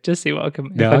you. Just see what I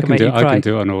can. Yeah, I can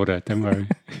do it on order. Don't worry.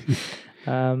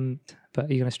 But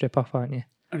you're going to strip off, aren't you?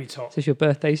 Only top. Is this your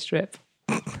birthday strip?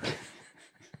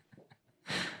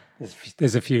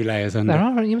 There's a few layers under. There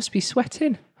are. You must be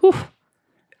sweating.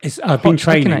 I've been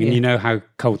training, and you know how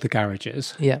cold the garage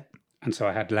is. Yeah. And so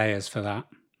I had layers for that.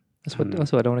 That's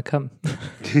why I don't want to come.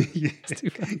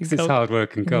 It's hard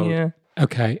work and cold. Yeah.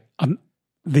 Okay.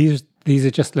 These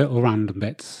are just little random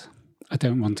bits. I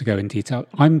don't want to go in detail.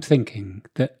 I'm thinking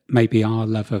that maybe our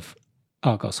love of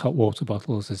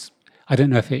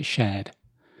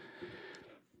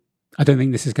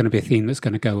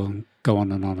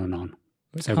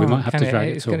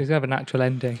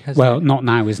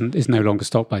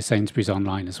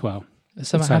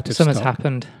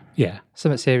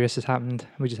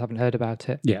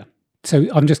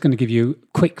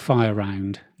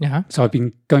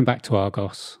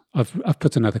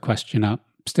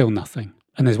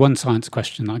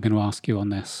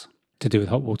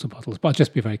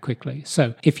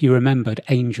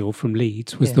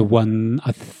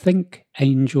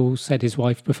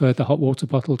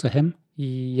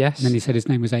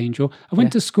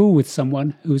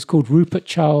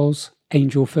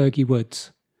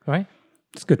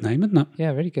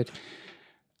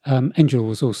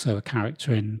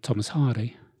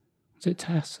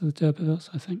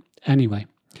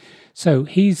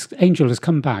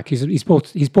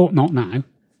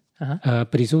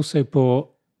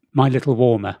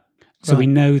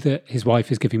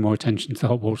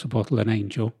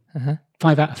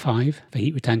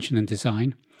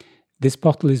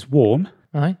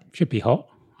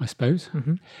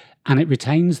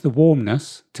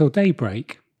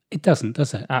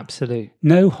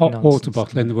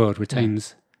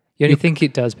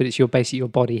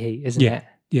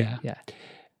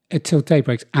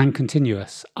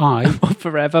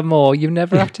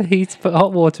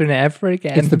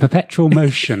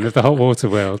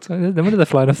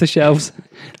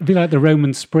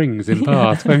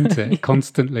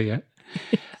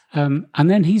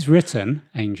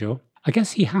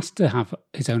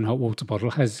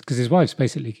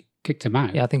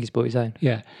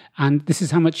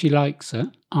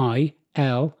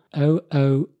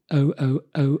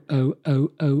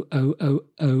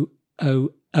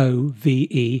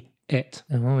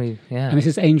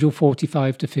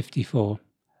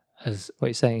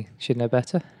Should know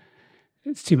better.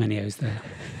 It's too many O's there.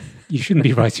 You shouldn't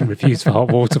be writing reviews for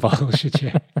hot water bottles, should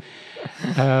you?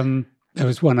 There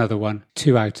was one other one,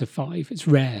 2 out of 5. It's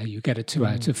rare you get a 2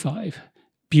 out of 5.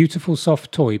 Beautiful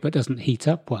soft toy, but doesn't heat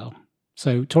up well.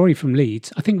 So Tori from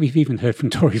Leeds, I think we've even heard from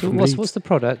Tori from Leeds. What's the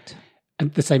product?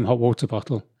 And the same hot water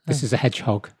bottle. This is a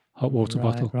Hedgehog hot water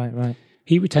bottle. Right.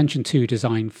 Heat retention 2,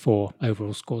 design 4,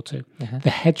 overall score 2. Uh-huh. The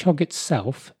Hedgehog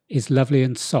itself is lovely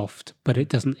and soft, but it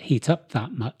doesn't heat up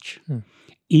that much.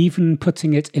 Even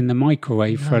putting it in the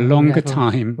microwave for a longer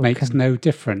time makes no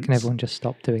difference. Can everyone just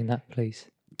stop doing that, please?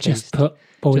 Just put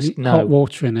hot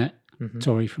water in it,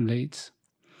 Tori from Leeds.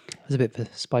 That's a bit of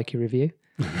a spiky review.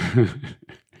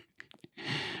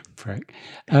 Prick.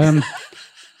 And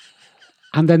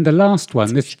then the last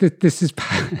one, this is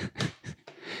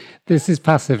this is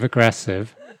passive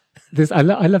aggressive. I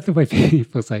love the way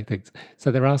people say things.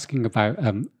 So they're asking about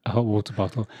a hot water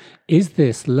bottle. Is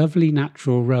this lovely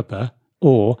natural rubber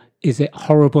or is it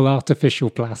horrible artificial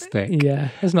plastic? Yeah,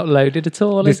 it's not loaded at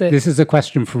all, is it? This is a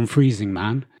question from Freezing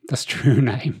Man. That's true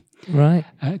name. Right.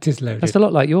 It is loaded. That's a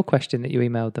lot like your question that you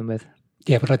emailed them with.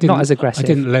 Yeah, but I didn't. Not as aggressive. I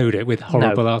didn't load it with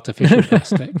horrible artificial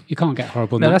plastic. You can't get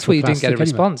horrible. No, that's why you didn't get a anyway.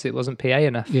 response. It wasn't PA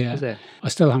enough, was it? I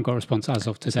still haven't got a response as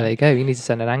of today. So there you go. You need to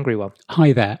send an angry one.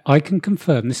 Hi there. I can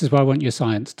confirm. This is where I want your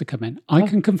science to come in. I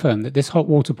can confirm that this hot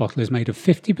water bottle is made of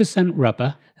 50%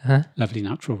 rubber, lovely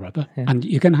natural rubber, and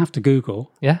you're going to have to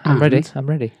Google. Yeah, I'm ready.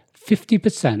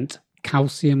 50%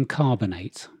 calcium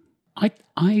carbonate.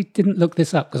 I didn't look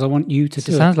this up because I want you to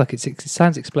do it. It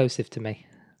sounds explosive to me.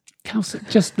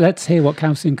 Just let's hear what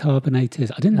calcium carbonate is.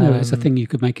 I didn't know it's a thing you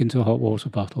could make into a hot water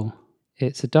bottle.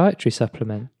 It's a dietary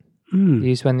supplement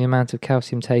used when the amount of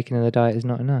calcium taken in the diet is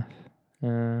not enough.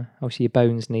 Obviously, your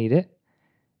bones need it.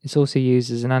 It's also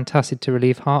used as an antacid to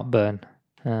relieve heartburn.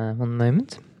 One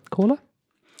moment, caller.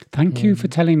 Thank you for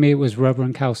telling me it was rubber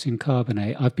and calcium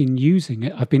carbonate. I've been using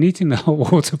it. I've been eating the hot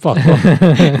water bottle.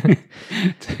 The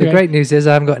great news is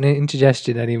I haven't got any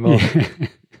indigestion anymore. Yeah.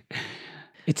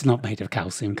 It's not made of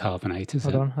calcium carbonate, is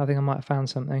it? Hold on, I think I might have found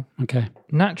something. Okay.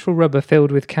 Natural rubber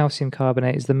filled with calcium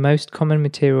carbonate is the most common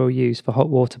material used for hot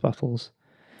water bottles,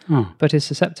 but is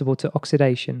susceptible to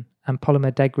oxidation and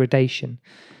polymer degradation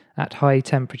at high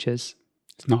temperatures.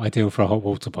 It's not ideal for a hot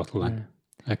water bottle then.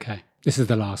 Yeah. Okay. This is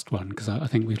the last one because I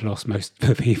think we've lost most of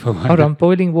the people. Hold on,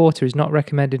 boiling water is not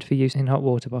recommended for use in hot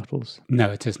water bottles.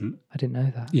 No, it isn't. I didn't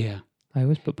know that. Yeah. I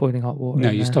always put boiling hot water in. No,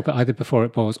 you stop it either before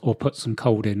it boils or put some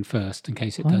cold in first in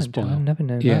case it does boil. I've never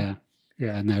known that.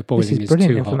 Yeah, no, boiling is too hot. This is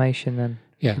brilliant information then.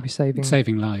 Yeah, could be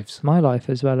saving lives. My life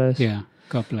as well as... Yeah,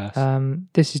 God bless.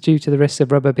 This is due to the risk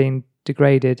of rubber being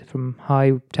degraded from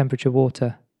high temperature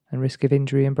water and risk of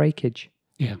injury and breakage.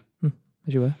 Yeah.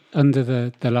 As you were. Under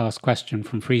the last question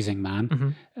from Freezing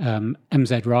Man,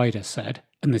 MZ Rider said,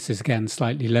 and this is again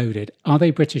slightly loaded, are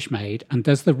they British made and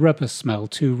does the rubber smell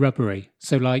too rubbery?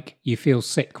 So like you feel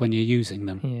sick when you're using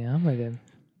them? Yeah, I'm with him.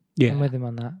 Yeah. I'm with him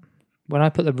on that. When I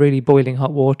put the really boiling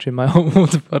hot water in my hot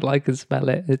water bottle, I can smell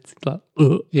it. It's like,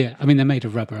 ugh. Yeah, I mean, they're made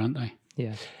of rubber, aren't they?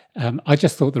 Yeah. I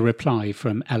just thought the reply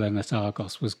from Ellen at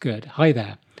Argos was good. Hi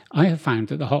there. I have found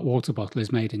that the hot water bottle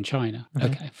is made in China.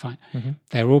 Okay, fine.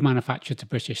 They're all manufactured to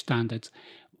British standards.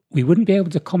 We wouldn't be able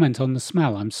to comment on the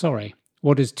smell, I'm sorry.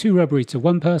 What is too rubbery to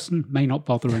one person may not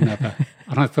bother another.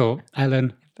 And I thought,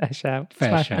 Ellen, fair shout.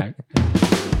 Fair shout.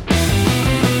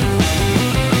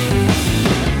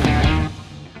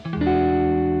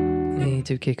 Need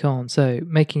to kick on. So,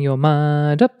 making your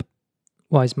mind up.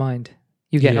 Wise mind.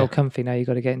 You get all comfy now. You've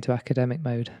got to get into academic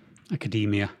mode.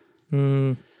 Academia.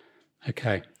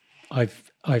 Okay.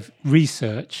 I've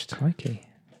researched. Crikey.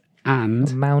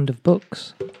 And a mound of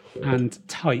books. And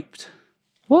typed.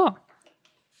 What?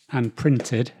 And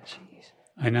printed. Jeez.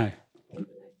 I know.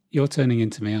 You're turning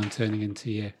into me, I'm turning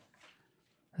into you.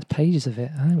 There's pages of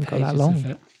it. I haven't got that long.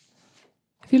 Have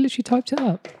you literally typed it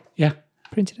up? Yeah.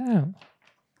 Printed it out?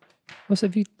 What's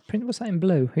that in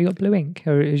blue? Have you got blue ink?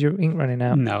 Or is your ink running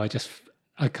out? No,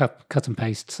 I cut and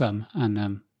paste some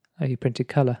and oh, you printed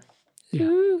colour? Yeah.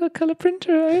 Ooh, got a colour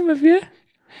printer at home, have you?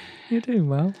 You're doing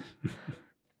well.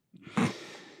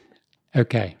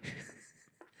 Okay.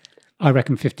 I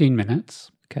reckon 15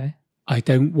 minutes. Okay. I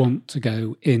don't want to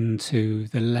go into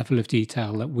the level of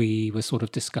detail that we were sort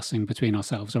of discussing between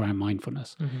ourselves around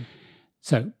mindfulness.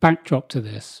 So, backdrop to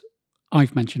this,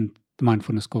 I've mentioned the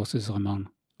mindfulness courses I'm on.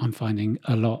 I'm finding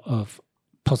a lot of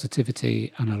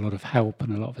positivity and a lot of help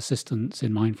and a lot of assistance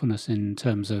in mindfulness in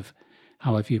terms of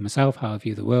how I view myself, how I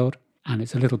view the world. And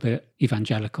it's a little bit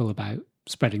evangelical about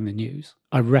spreading the news.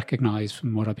 I recognise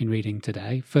from what I've been reading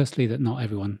today, firstly, that not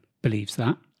everyone believes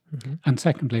that. And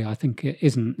secondly, I think it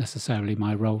isn't necessarily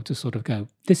my role to sort of go,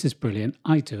 this is brilliant,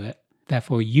 I do it,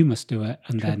 therefore you must do it,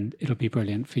 and then it'll be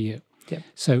brilliant for you. Yep.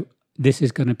 So this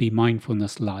is going to be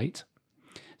mindfulness light.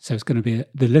 So it's going to be,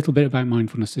 the little bit about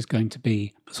mindfulness is going to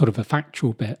be sort of a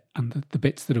factual bit and the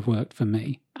bits that have worked for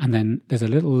me. And then there's a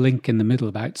little link in the middle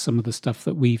about some of the stuff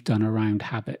that we've done around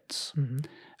habits.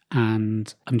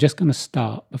 And I'm just going to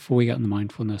start, before we get on the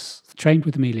mindfulness, trained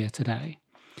with Amelia today.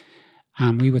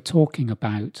 And we were talking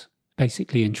about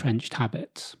basically entrenched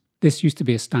habits. This used to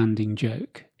be a standing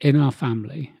joke. In our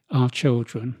family, our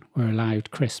children were allowed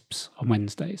crisps on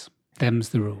Wednesdays. Them's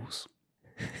the rules.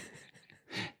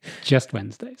 Just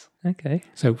Wednesdays. Okay.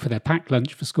 So for their packed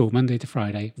lunch for school, Monday to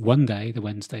Friday, one day, the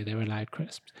Wednesday, they were allowed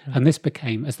crisps. And this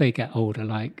became, as they get older,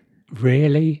 like,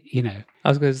 really? You know. I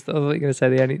was going to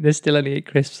say they still only eat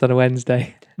crisps on a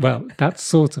Wednesday. Well, that's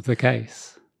sort of the case.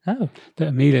 Oh. That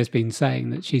Amelia's been saying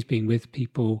that she's been with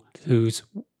people whose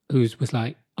was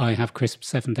like, I have crisps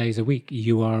 7 days a week.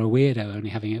 You are a weirdo only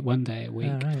having it one day a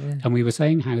week. Oh, right, yeah. And we were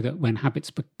saying how that when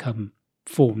habits become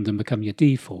formed and become your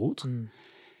default,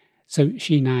 so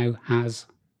she now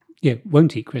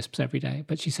won't eat crisps every day,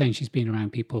 but she's saying she's been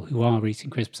around people who are eating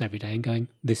crisps every day and going,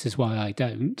 this is why I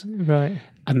don't. Right.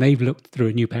 And they've looked through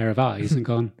a new pair of eyes and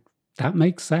gone, that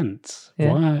makes sense.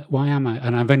 Yeah. Why am I?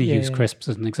 And I've only used crisps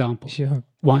as an example. Sure.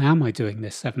 Why am I doing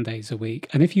this 7 days a week?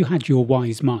 And if you had your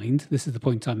wise mind, this is the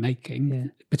point I'm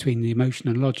making, between the emotion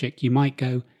and logic, you might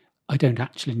go, I don't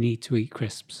actually need to eat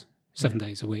crisps 7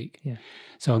 days a week. Yeah.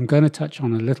 So I'm going to touch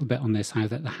on a little bit on this, how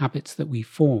that the habits that we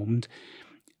formed,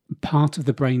 part of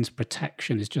the brain's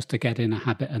protection is just to get in a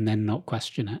habit and then not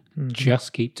question it.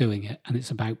 Just keep doing it. And it's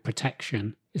about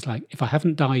protection. It's like, if I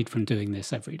haven't died from doing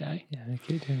this every day. Yeah, I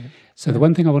keep doing it. So the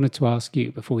one thing I wanted to ask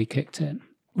you before we kicked in,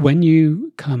 when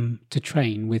you come to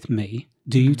train with me,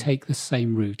 do you take the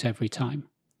same route every time?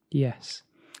 Yes.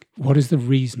 What is the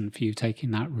reason for you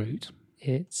taking that route?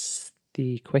 It's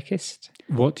the quickest.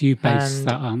 What do you base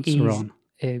that answer on?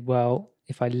 Well,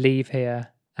 if I leave here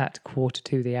at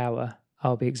 1:45 the hour,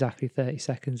 I'll be exactly 30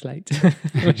 seconds late,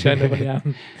 which I normally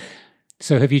am.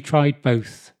 So have you tried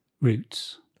both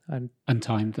routes and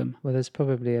timed them? Well, there's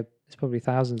probably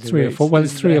thousands of routes.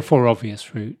 There's three or four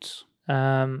obvious routes.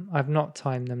 I've not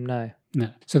timed them, no. No.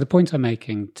 So the point I'm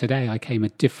making today, I came a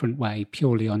different way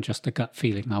purely on just a gut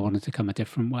feeling. I wanted to come a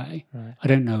different way. Right. I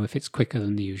don't know if it's quicker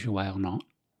than the usual way or not.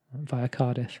 Via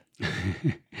Cardiff.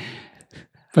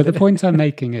 But the point I'm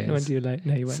making is, when do you late?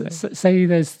 No, you won't. Say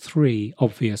there's three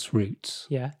obvious routes.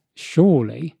 Yeah.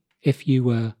 Surely, if you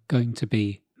were going to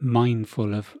be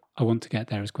mindful of, I want to get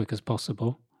there as quick as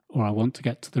possible, or I want to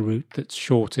get to the route that's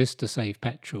shortest to save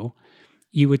petrol,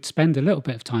 you would spend a little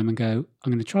bit of time and go,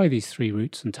 I'm going to try these 3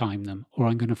 routes and time them, or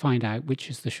I'm going to find out which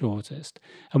is the shortest.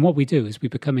 And what we do is we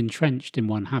become entrenched in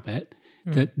one habit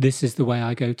that this is the way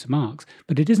I go to marks.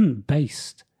 But it isn't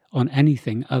based on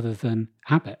anything other than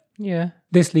habit. Yeah.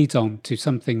 This leads on to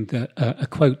something that a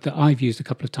quote that I've used a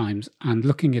couple of times, and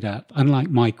looking it up, unlike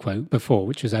my quote before,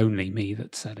 which was only me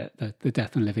that said it, the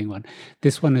Death and Living one,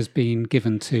 this one has been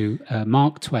given to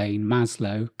Mark Twain,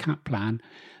 Maslow, Kaplan,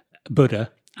 Buddha,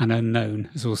 and Unknown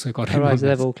has also got it. Right, so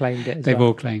they've all claimed it. They've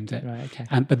all claimed it. Right, okay.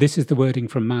 But this is the wording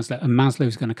from Maslow, and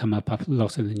Maslow's going to come up a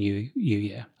lot in the new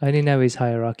year. I only know his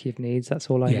hierarchy of needs. That's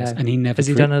all I know. And he never has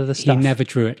he done other stuff? He never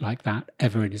drew it like that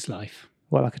ever in his life.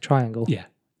 What, like a triangle? Yeah.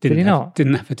 Did he not?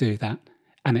 Didn't ever do that.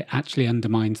 And it actually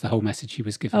undermines the whole message he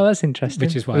was given. Oh, that's interesting.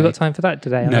 Which is why we've got time for that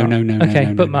today. No.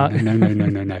 Okay, bookmark.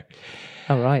 No.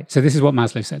 All right. So this is what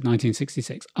Maslow said,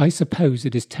 1966. I suppose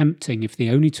it is tempting if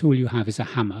the only tool you have is a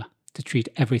hammer to treat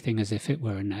everything as if it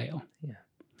were a nail. Yeah.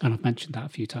 And I've mentioned that a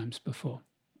few times before.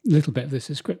 A little bit of this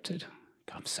is scripted.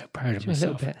 I'm so proud of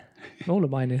myself. A little bit. All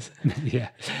of mine is. Yeah.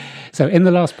 So in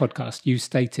the last podcast, you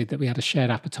stated that we had a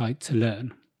shared appetite to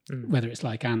learn, whether it's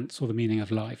like ants or the meaning of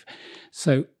life.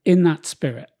 So in that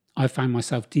spirit, I found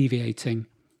myself deviating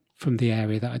from the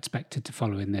area that I expected to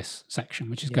follow in this section,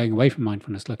 which is going away from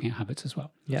mindfulness, looking at habits as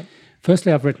well. Yep.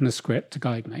 Firstly, I've written a script to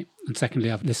guide me. And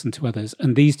secondly, I've listened to others.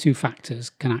 And these 2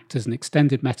 factors can act as an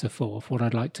extended metaphor for what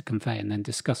I'd like to convey and then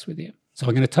discuss with you. So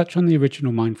I'm going to touch on the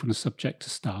original mindfulness subject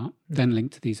to start, then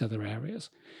link to these other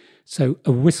areas. So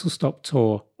a whistle-stop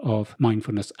tour of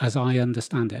mindfulness, as I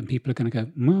understand it, and people are going to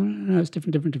go, no, it's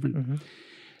different. Mm-hmm.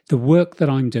 The work that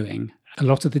I'm doing, a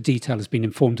lot of the detail has been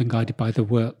informed and guided by the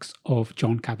works of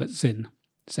Jon Kabat-Zinn,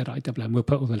 Z-I-W-N. We'll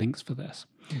put all the links for this.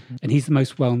 Mm-hmm. And he's the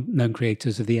most well-known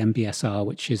creators of the MBSR,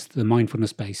 which is the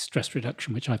mindfulness-based stress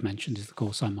reduction, which I've mentioned is the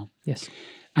course I'm on. Yes.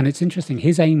 And it's interesting.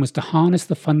 His aim was to harness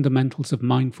the fundamentals of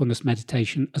mindfulness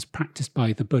meditation as practiced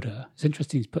by the Buddha. It's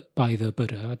interesting he's put by the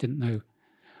Buddha. I didn't know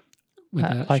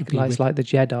whether it's like the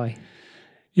Jedi.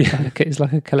 Yeah. It's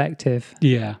like a collective.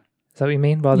 Yeah. Is that what you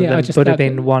mean? Rather than Buddha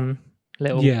being one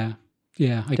little...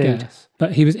 Yeah, I dude. guess.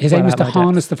 But his aim was to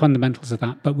harness the fundamentals of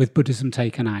that, but with Buddhism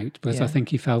taken out, because I think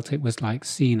he felt it was like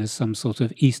seen as some sort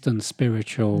of Eastern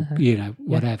spiritual,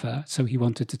 whatever. Yeah. So he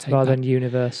wanted to take rather than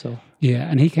universal. Yeah,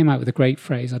 and he came out with a great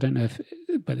phrase. I don't know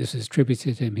but this is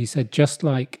attributed to him. He said, just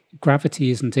like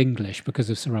gravity isn't English because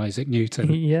of Sir Isaac Newton,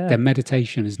 then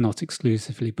meditation is not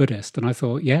exclusively Buddhist. And I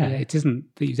thought, it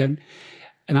isn't that you don't.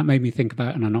 And that made me think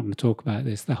about, and I'm not going to talk about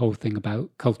this, the whole thing about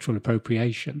cultural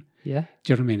appropriation. Yeah.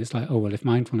 Do you know what I mean? It's like, if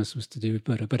mindfulness was to do with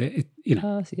Buddha, but it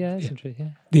that's true, yeah.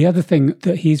 The other thing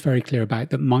that he's very clear about,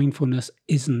 that mindfulness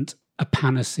isn't a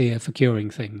panacea for curing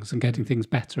things and getting things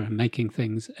better and making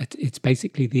things, it's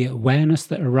basically the awareness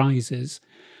that arises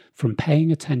from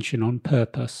paying attention on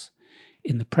purpose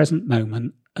in the present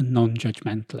moment and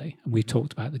non-judgmentally. And we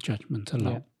talked about the judgment a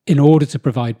lot. Yeah. In order to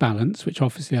provide balance, which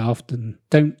obviously I often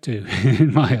don't do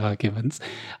in my arguments,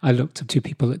 I looked at 2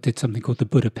 people that did something called the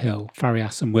Buddha Pill,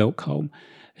 Farias and Wilkholm,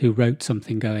 who wrote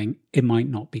something going, it might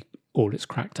not be all it's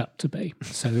cracked up to be.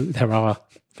 So there are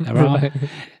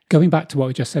going back to what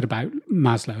we just said about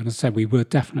Maslow, and as I said, we would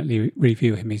definitely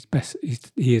review him.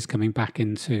 He is coming back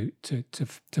into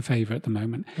to favour at the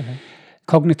moment. Okay.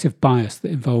 Cognitive bias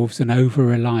that involves an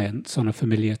over-reliance on a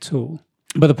familiar tool.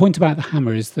 But the point about the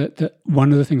hammer is that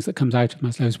one of the things that comes out of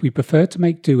Maslow is we prefer to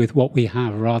make do with what we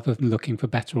have rather than looking for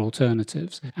better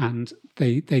alternatives. And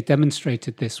they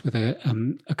demonstrated this with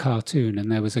a cartoon, and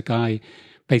there was a guy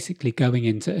basically going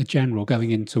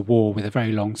into war with a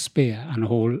very long spear, and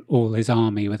all his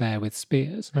army were there with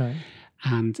spears. Right.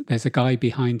 And there's a guy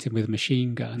behind him with a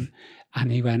machine gun,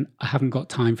 and he went, I haven't got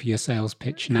time for your sales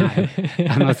pitch now.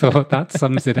 And I thought that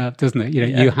sums it up, doesn't it?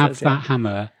 You have that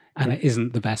hammer, and it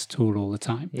isn't the best tool all the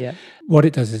time. Yeah. What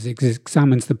it does is it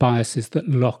examines the biases that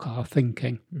lock our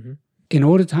thinking. Mm-hmm. In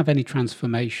order to have any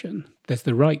transformation, there's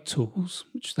the right tools,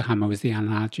 which the hammer was the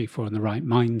analogy for, and the right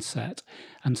mindset.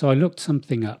 And so I looked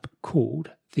something up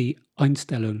called the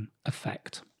Einstellung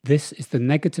effect. This is the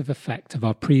negative effect of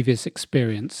our previous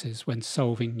experiences when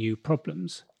solving new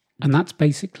problems. And that's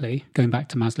basically, going back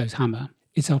to Maslow's hammer,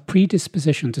 it's our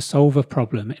predisposition to solve a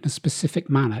problem in a specific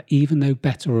manner, even though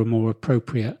better or more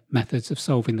appropriate methods of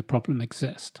solving the problem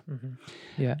exist. Mm-hmm.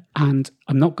 Yeah. And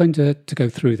I'm not going to go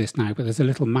through this now, but there's a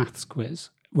little maths quiz.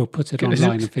 We'll put it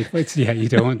online. You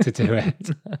don't want to do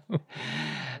it. No.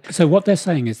 So what they're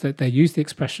saying is that they use the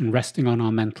expression resting on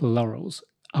our mental laurels.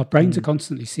 Our brains are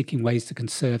constantly seeking ways to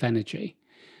conserve energy.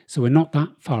 So we're not that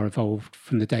far evolved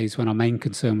from the days when our main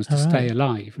concern was to stay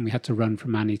alive and we had to run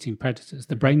from man-eating predators.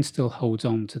 The brain still holds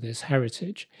on to this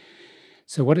heritage.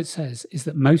 So what it says is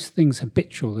that most things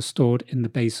habitual are stored in the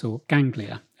basal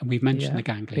ganglia. And we've mentioned the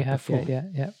ganglia before.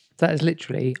 Yeah. That is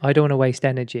literally, I don't want to waste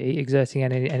energy, exerting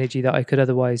any energy that I could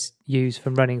otherwise use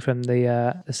from running from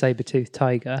the saber-toothed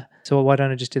tiger. So why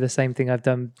don't I just do the same thing I've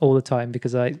done all the time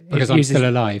because I'm still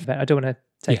alive. But I don't want to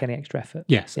take any extra effort.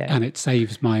 Yes, and it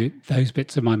saves those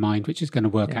bits of my mind which is going to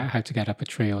work out how to get up a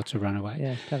tree or to run away.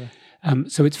 Yeah, clever.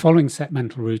 So it's following set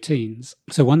mental routines.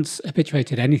 So once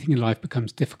habituated, anything in life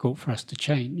becomes difficult for us to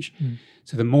change.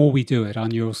 So the more we do it, our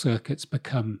neural circuits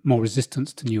become more resistant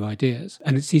to new ideas.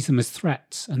 And it sees them as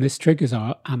threats. And this triggers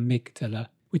our amygdala,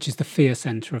 which is the fear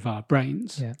center of our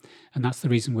brains. Yeah. And that's the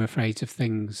reason we're afraid of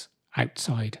things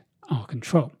outside our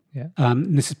control. Yeah.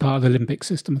 This is part of the limbic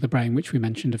system of the brain, which we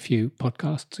mentioned a few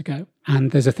podcasts ago. And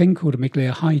there's a thing called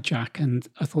amygdala hijack, and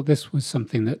I thought this was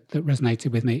something that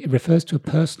resonated with me. It refers to a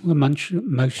personal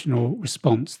emotional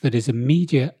response that is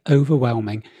immediate,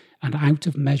 overwhelming, and out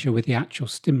of measure with the actual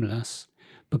stimulus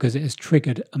because it has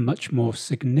triggered a much more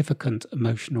significant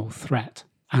emotional threat.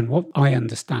 And what I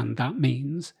understand that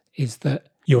means is that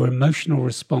your emotional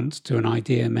response to an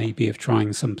idea maybe of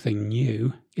trying something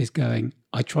new is going,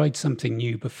 I tried something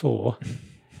new before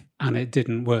and it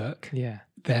didn't work. Yeah.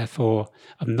 Therefore,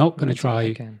 I'm not going to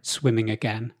try swimming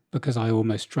again because I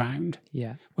almost drowned.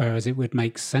 Yeah. Whereas it would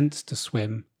make sense to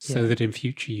swim so that in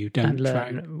future you don't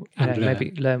drown. And learn.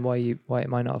 Maybe learn why it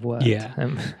might not have worked. Yeah.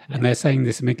 And they're saying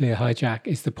this amygdala hijack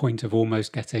is the point of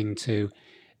almost getting to,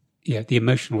 the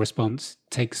emotional response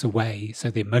takes away. So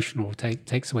the emotional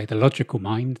takes away the logical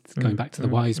mind, going back to the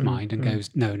wise mind, and goes,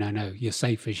 no, you're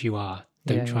safe as you are.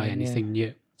 Don't try anything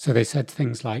new. So they said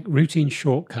things like routine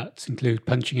shortcuts include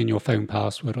punching in your phone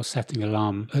password or setting an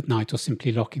alarm at night or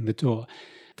simply locking the door.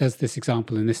 There's this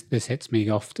example, and this hits me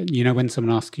often. You know, when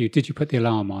someone asks you, did you put the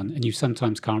alarm on? And you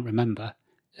sometimes can't remember.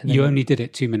 You only did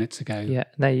it 2 minutes ago. Yeah.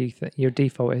 Now your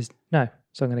default is no.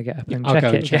 So I'm going to get up and check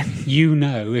it again. You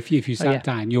know, if you sat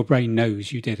down, your brain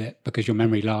knows you did it because your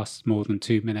memory lasts more than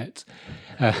 2 minutes.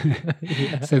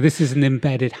 So this is an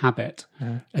embedded habit,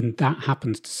 and that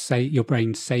happens to say your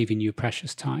brain's saving you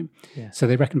precious time. Yeah. So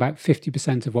they reckon about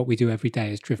 50% of what we do every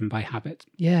day is driven by habit.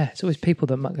 Yeah, it's always people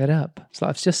that muck that up. It's like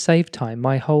I've just saved time.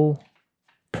 My whole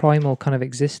primal kind of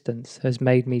existence has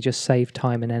made me just save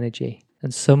time and energy,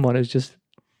 and someone has just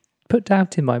put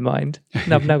doubt in my mind,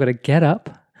 and I've now got to get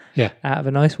up. Out of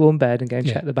a nice warm bed and go and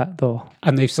check the back door,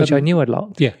 and which I knew I'd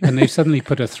locked. Yeah, and they've suddenly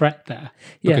put a threat there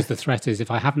because the threat is if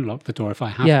I haven't locked the door, if I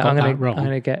have got that wrong, I'm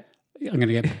going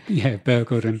to get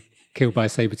burgled and killed by a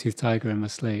saber-toothed tiger in my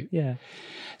sleep. Yeah.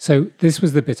 So this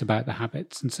was the bit about the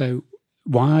habits, and so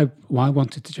why I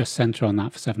wanted to just center on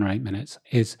that for 7 or 8 minutes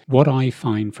is what I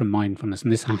find from mindfulness,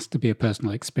 and this has to be a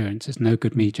personal experience. It's no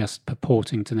good me just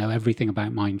purporting to know everything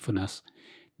about mindfulness.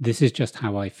 This is just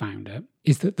how I found it,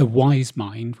 is that the wise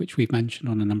mind, which we've mentioned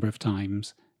on a number of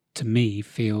times, to me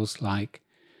feels like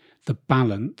the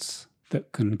balance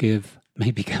that can give,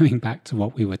 maybe going back to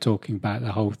what we were talking about,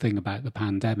 the whole thing about the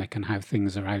pandemic and how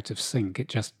things are out of sync. It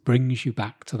just brings you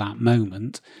back to that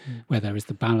moment where there is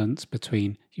the balance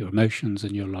between your emotions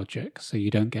and your logic, so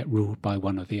you don't get ruled by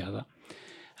one or the other.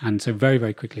 And so very,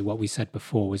 very quickly, what we said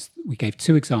before was we gave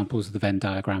 2 examples of the Venn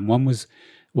diagram. One was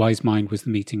wise mind was the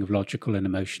meeting of logical and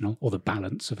emotional, or the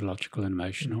balance of logical and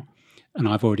emotional. And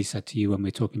I've already said to you when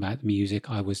we're talking about the music,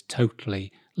 I was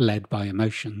totally led by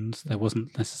emotions. There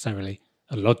wasn't necessarily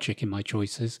a logic in my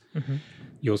choices.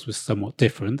 Yours was somewhat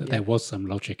different, that there was some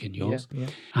logic in yours.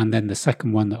 And then the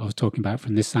second one that I was talking about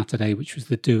from this Saturday, which was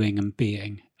the doing and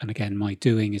being. And again, my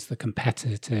doing is the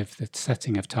competitive, the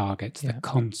setting of targets, the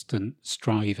constant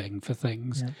striving for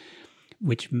things,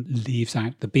 which leaves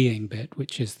out the being bit,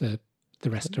 which is the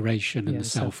restoration and the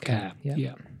self-care.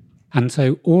 And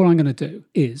so all I'm going to do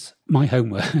is my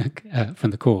homework from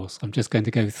the course. I'm just going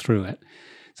to go through it.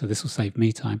 So this will save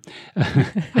me time.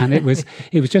 And it was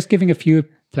just giving a few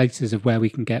places of where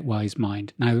we can get wise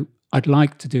mind. Now, I'd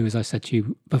like to do, as I said to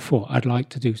you before, I'd like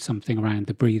to do something around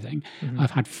the breathing.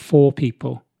 I've had 4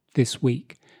 people this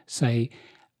week say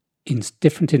in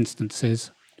different instances,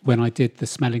 when I did the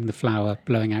smelling the flower,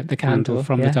 blowing out the candle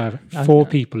from the diaphragm, 4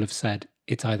 people have said,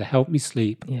 it's either helped me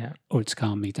sleep or it's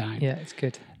calmed me down. Yeah, it's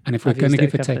good. And if we're going to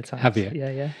give it a take, have you?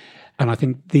 Yeah. And I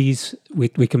think these, we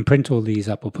can print all these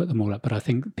up or put them all up, but I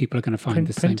think people are going to find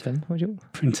the same. Print them? What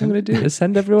I'm them. going to do is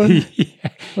send everyone,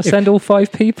 I'll send all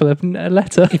 5 people a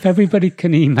letter. If everybody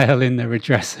can email in their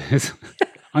addresses,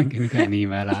 I'm going to get an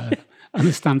email out of them. And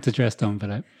a stamped addressed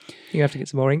envelope. You have to get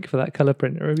some more ink for that colour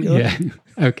printer of yours.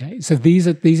 Yeah. Okay. So these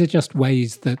are just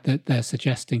ways that they're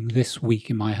suggesting this week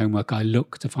in my homework I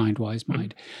look to find wise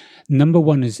mind. Number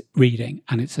 1 is reading,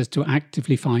 and it says to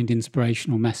actively find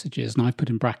inspirational messages, and I put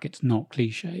in brackets, not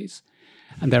cliches.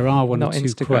 And there are one or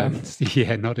two quotes.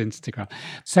 Yeah, not Instagram.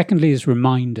 Secondly is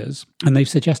reminders. And they've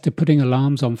suggested putting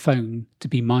alarms on phone to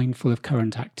be mindful of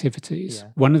current activities.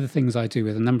 Yeah. One of the things I do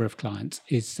with a number of clients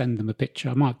is send them a picture.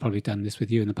 I might have probably done this with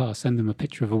you in the past. Send them a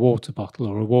picture of a water bottle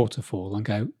or a waterfall and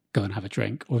go and have a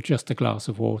drink, or just a glass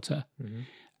of water. Mm-hmm.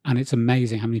 And it's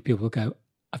amazing how many people go,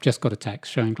 I've just got a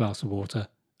text showing glass of water.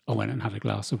 I went and had a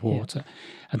glass of water. Yeah.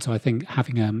 And so I think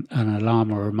having an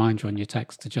alarm or a reminder on your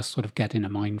text to just sort of get in a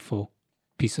mindful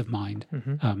peace of mind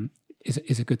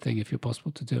is a good thing if you're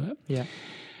possible to do it. Yeah.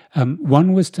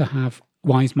 One was to have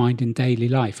wise mind in daily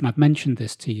life. And I've mentioned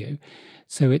this to you.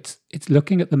 So it's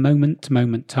looking at the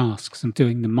moment-to-moment tasks and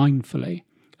doing them mindfully.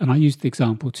 And I used the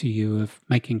example to you of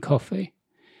making coffee.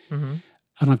 Mm-hmm.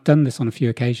 And I've done this on a few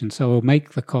occasions. So I'll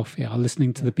make the coffee, I'll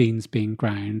listen to the beans being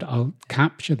ground, I'll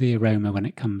capture the aroma when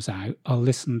it comes out, I'll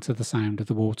listen to the sound of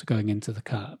the water going into the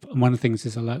cup. And one of the things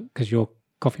is, because your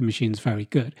coffee machine's very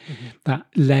good, that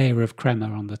layer of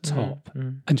crema on the top,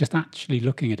 and just actually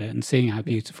looking at it and seeing how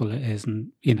beautiful it is,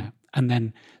 and, and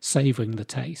then savouring the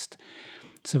taste.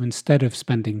 So instead of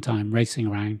spending time racing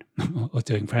around or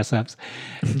doing press-ups,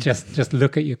 just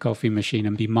look at your coffee machine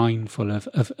and be mindful of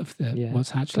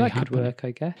what's actually happening. That could work, I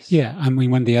guess. Yeah, I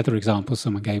mean, one of the other examples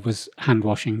someone gave was hand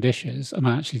washing dishes. And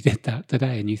I actually did that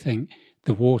today. And you think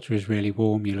the water is really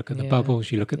warm. You look at the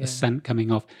bubbles, you look at the scent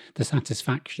coming off, the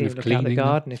satisfaction of cleaning. Look out the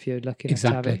garden if you're lucky enough to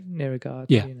have it near a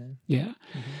garden. Yeah, yeah.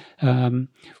 Mm-hmm.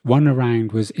 One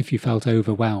around was if you felt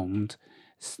overwhelmed,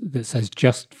 that says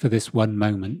just for this one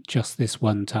moment, just this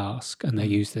one task. And they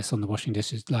use this on the washing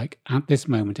dishes. Like, at this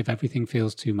moment, if everything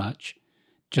feels too much,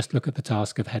 just look at the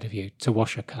task ahead of you, to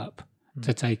wash a cup,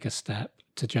 to take a step,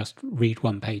 to just read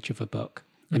one page of a book,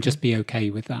 and just be okay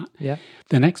with that. Yeah.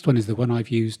 The next one is the one I've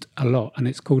used a lot, and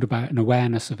it's called about an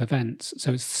awareness of events.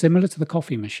 So it's similar to the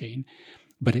coffee machine,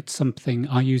 but it's something,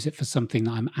 I use it for something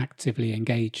that I'm actively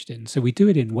engaged in. So we do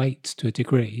it in weights to a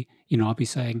degree. I'll be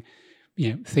saying,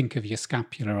 think of your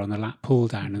scapula on the lat pull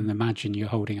down and imagine you're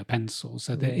holding a pencil.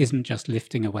 So there isn't just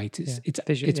lifting a weight, it's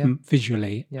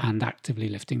visually and actively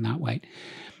lifting that weight.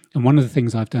 And one of the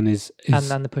things I've done is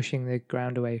and the pushing the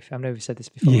ground away. I know we've said this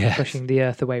before. Yes. Pushing the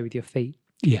earth away with your feet.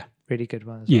 Yeah. Really good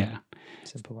one as well. Yeah.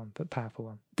 Simple one, but powerful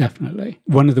one. Definitely.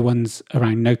 One of the ones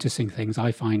around noticing things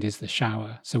I find is the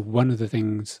shower. So one of the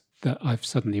things that I've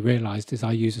suddenly realised is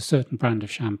I use a certain brand of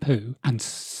shampoo. And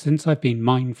since I've been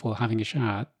mindful having a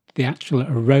shower, the actual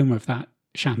aroma of that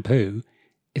shampoo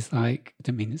is like, I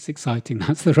don't mean it's exciting,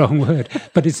 that's the wrong word,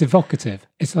 but it's evocative.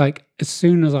 It's like, as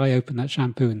soon as I open that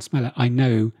shampoo and smell it, I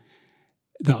know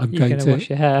that I'm going to wash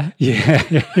your hair.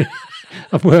 Yeah.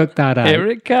 I've worked that out. Here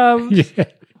it comes. Yeah.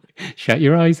 Shut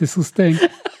your eyes, this will sting.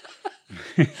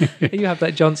 You have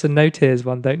that Johnson No Tears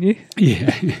one, don't you?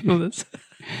 Yeah.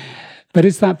 But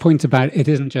it's that point about it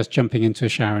isn't just jumping into a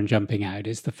shower and jumping out.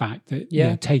 It's the fact that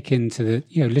take into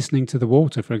the listening to the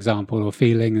water, for example, or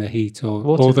feeling the heat or the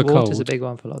cold. Water's a big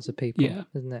one for lots of people,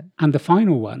 isn't it? And the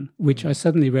final one, which I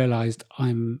suddenly realised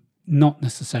I'm not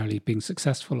necessarily being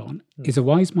successful on, is a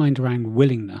wise mind around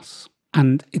willingness.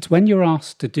 And it's when you're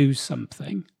asked to do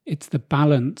something, it's the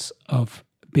balance of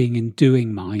being in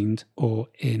doing mind or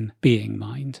in being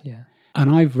mind. Yeah. And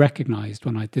I've recognised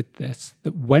when I did this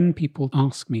that when people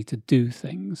ask me to do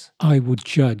things, I would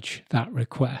judge that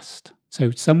request.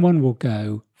 So someone will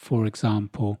go, for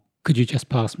example, could you just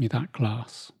pass me that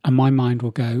glass? And my mind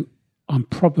will go, I'm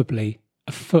probably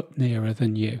a foot nearer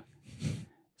than you.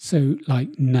 So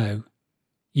no,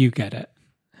 you get it.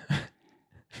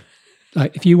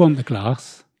 If you want the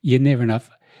glass, you're near enough.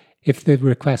 If the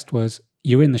request was,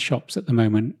 you're in the shops at the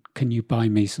moment, can you buy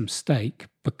me some steak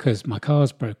because my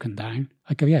car's broken down?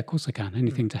 I go, yeah, of course I can,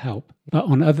 anything to help. But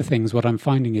on other things, what I'm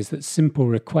finding is that simple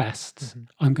requests,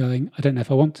 I'm going, I don't know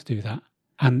if I want to do that.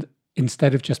 And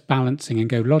instead of just balancing and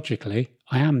go logically,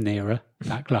 I am nearer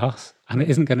that glass and it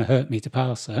isn't going to hurt me to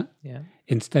pass it. Yeah.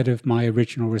 Instead of my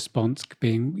original response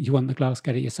being, you want the glass,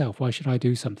 get it yourself. Why should I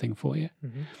do something for you?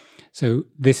 Mm-hmm. So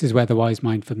this is where the wise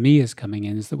mind for me is coming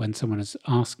in, is that when someone has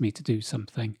asked me to do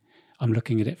something, I'm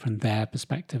looking at it from their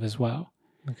perspective as well.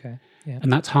 Okay. Yeah.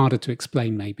 And that's harder to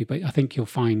explain maybe, but I think you'll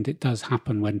find it does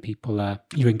happen when people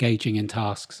you're engaging in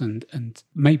tasks and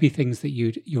maybe things that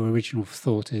your original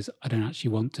thought is, I don't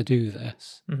actually want to do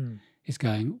this, is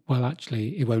going, well,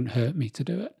 actually, it won't hurt me to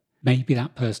do it. Maybe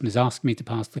that person is asking me to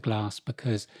pass the glass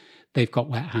because they've got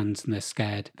wet hands and they're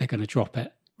scared they're going to drop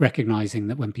it, recognizing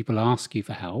that when people ask you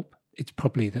for help, it's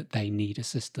probably that they need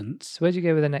assistance. So where do you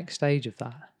go with the next stage of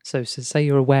that? So say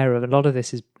you're aware of, a lot of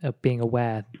this is being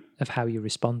aware of how you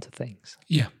respond to things.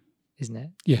 Yeah. Isn't it?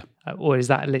 Yeah. Or is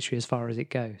that literally as far as it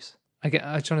goes?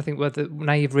 I'm trying to think whether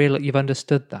now you've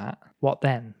understood that, what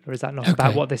then? Or is that not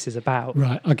about what this is about?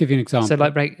 Right, I'll give you an example. So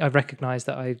like I recognise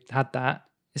that I had that.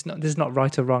 There's not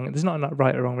right or wrong. There's not a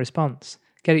right or wrong response.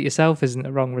 Get it yourself isn't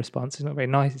a wrong response. It's not very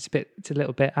nice. It's a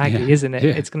little bit aggy, isn't it?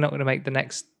 Yeah. It's not going to make the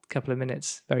next couple of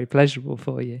minutes very pleasurable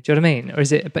for you. Do you know what I mean? Or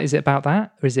is it about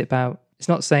that? Or is it about, it's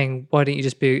not saying, why don't you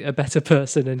just be a better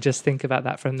person and just think about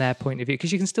that from their point of view?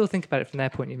 Because you can still think about it from their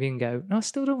point of view and go, no, I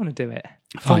still don't want to do it.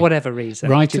 For whatever reason.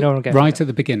 Right, at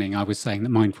the beginning, I was saying that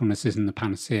mindfulness isn't the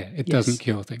panacea. It doesn't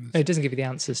cure things. It doesn't give you the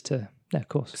answers to, of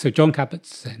course. So Jon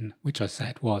Kabat-Zinn, which I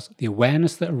said, was the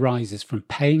awareness that arises from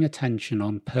paying attention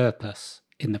on purpose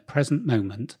in the present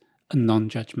moment and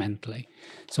non-judgmentally.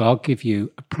 So I'll give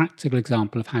you a practical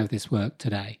example of how this worked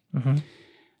today. Mm-hmm.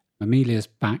 Amelia's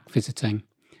back visiting,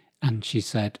 and she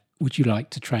said, would you like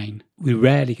to train? We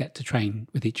rarely get to train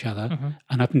with each other. Mm-hmm.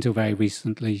 And up until very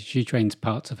recently, she trains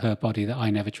parts of her body that I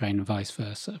never train and vice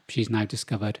versa. She's now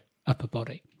discovered upper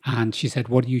body. And she said,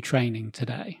 what are you training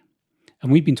today?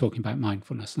 And we've been talking about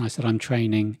mindfulness. And I said, I'm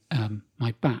training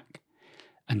my back.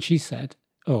 And she said,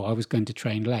 oh, I was going to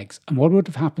train legs. And what would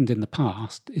have happened in the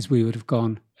past is we would have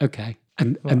gone, okay,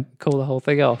 and call the whole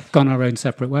thing off. Gone our own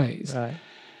separate ways. Right.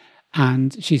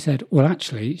 And she said, well,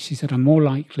 actually, I'm more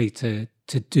likely to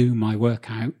do my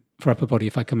workout for upper body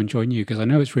if I come and join you, because I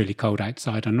know it's really cold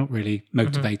outside. I'm not really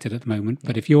motivated at the moment,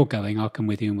 but if you're going, I'll come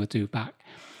with you and we'll do back.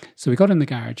 So we got in the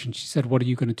garage and she said, what are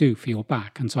you going to do for your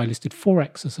back? And so I listed 4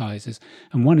 exercises.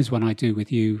 And one is one I do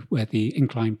with you where the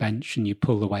incline bench and you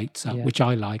pull the weights up, which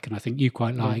I like and I think you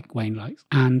quite like, Wayne likes.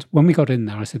 And when we got in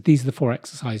there, I said, these are the 4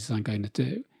 exercises I'm going to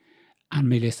do. And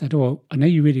Amelia said, oh, I know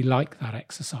you really like that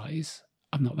exercise.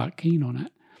 I'm not that keen on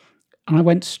it. And I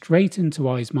went straight into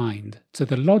Wise Mind. So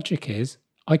the logic is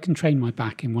I can train my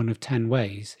back in one of 10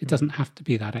 ways. It doesn't have to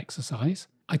be that exercise.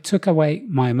 I took away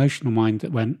my emotional mind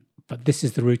that went, but this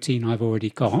is the routine I've already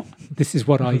got. This is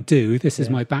what I do. This is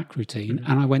my back routine.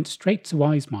 Mm-hmm. And I went straight to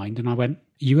Wise Mind and I went,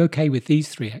 are you okay with these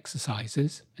 3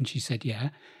 exercises? And she said,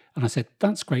 yeah. And I said,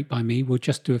 that's great by me. We'll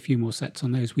just do a few more sets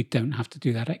on those. We don't have to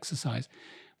do that exercise.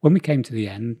 When we came to the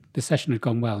end, the session had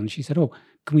gone well. And she said, oh,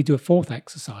 can we do a 4th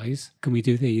exercise? Can we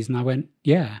do these? And I went,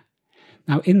 yeah.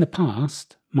 Now, in the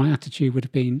past, my attitude would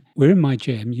have been, we're in my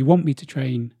gym. You want me to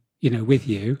train, with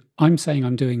you. I'm saying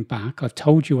I'm doing back. I've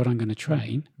told you what I'm going to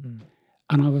train. Mm.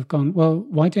 And I would have gone, well,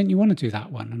 why don't you want to do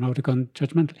that one? And I would have gone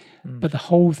judgmentally. Mm. But the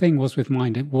whole thing was with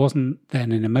mind. It wasn't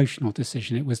then an emotional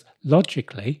decision. It was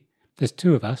logically, there's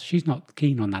 2 of us. She's not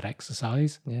keen on that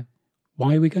exercise. Yeah.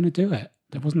 Why are we going to do it?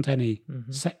 There wasn't any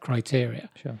set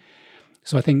criteria. Sure.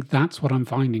 So I think that's what I'm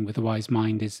finding with the Wise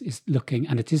Mind is looking,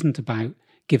 and it isn't about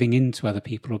giving in to other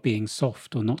people or being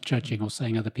soft or not judging or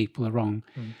saying other people are wrong.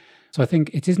 Mm. So I think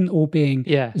it isn't all being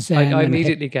zen. I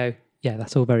immediately go, yeah,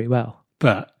 that's all very well.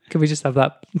 But can we just have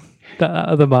that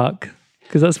other mark?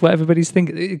 Because that's what everybody's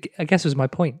thinking. I guess was my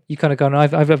point. You kind of gone,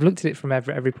 I've looked at it from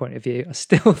every point of view. I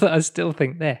still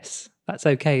think this. That's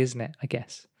okay, isn't it? I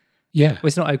guess. Yeah. Well,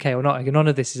 it's not okay or not. None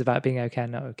of this is about being okay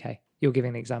and not okay. You're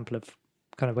giving an example of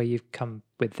kind of where you've come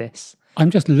with this.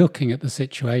 I'm just looking at the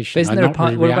situation. But isn't there a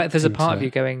part? What about if there's a part of you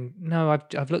going, no,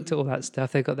 I've looked at all that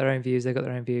stuff. They've got their own views.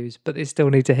 But they still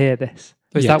need to hear this.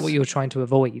 Or is that what you're trying to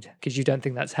avoid? Because you don't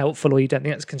think that's helpful, or you don't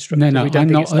think that's constructive. No, you don't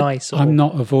think it's nice. I'm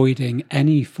not avoiding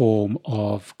any form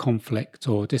of conflict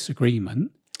or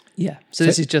disagreement. Yeah. So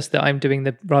this is just that I'm doing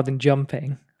rather than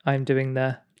jumping, I'm doing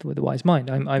with the Wise Mind.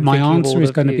 My answer is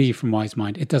going to be from Wise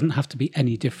Mind. It doesn't have to be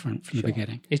any different from the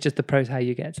beginning. It's just the pros how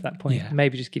you get to that point. Yeah.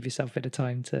 Maybe just give yourself a bit of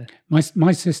time to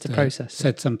my sister to process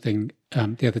said something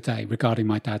the other day regarding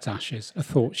my dad's ashes, a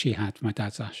thought she had for my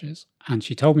dad's ashes. And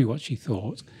she told me what she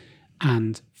thought.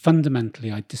 And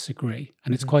fundamentally, I disagree.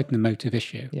 And it's quite an emotive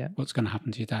issue, what's going to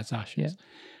happen to your dad's ashes. Yeah.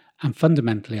 And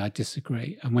fundamentally, I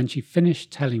disagree. And when she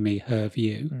finished telling me her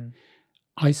view,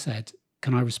 I said,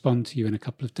 can I respond to you in a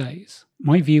couple of days?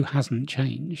 My view hasn't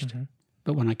changed,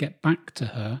 but when I get back to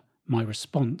her, my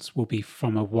response will be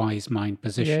from a Wise Mind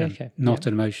position, not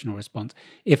an emotional response.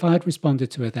 If I had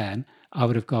responded to her then, I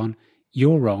would have gone,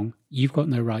 you're wrong. You've got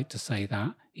no right to say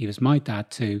that. He was my dad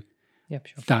too. Yep,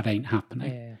 sure. That ain't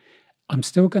happening. Yeah. I'm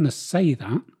still going to say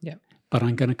that, but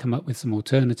I'm going to come up with some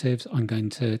alternatives. I'm going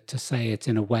to say it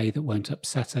in a way that won't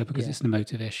upset her because it's an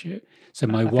emotive issue. So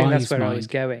I think that's where I was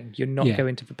going. You're not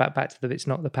going to back to it's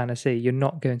not the panacea. You're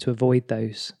not going to avoid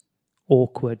those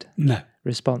awkward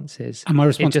responses. And my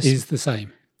response is the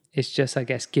same. It's just, I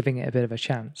guess, giving it a bit of a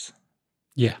chance.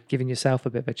 Yeah. Giving yourself a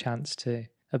bit of a chance to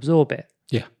absorb it.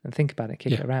 Yeah. And think about it,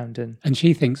 kick it around. And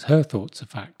she thinks her thoughts are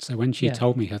fact. So when she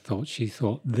told me her thoughts, she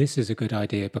thought, this is a good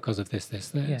idea because of this.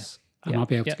 Yeah. And I'll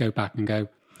be able to go back and go,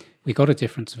 we got a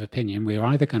difference of opinion. We're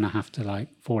either going to have to like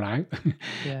fall out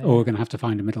or we're going to have to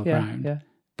find a middle ground. Yeah.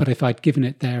 But if I'd given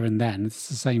it there and then, it's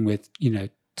the same with,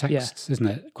 texts, isn't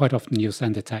it? Quite often you'll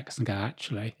send a text and go,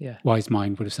 actually, Wise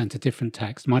Mind would have sent a different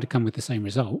text. Might have come with the same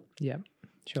result. Yeah,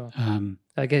 sure.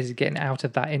 I guess it's getting out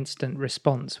of that instant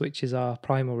response, which is our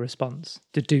primal response,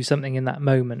 to do something in that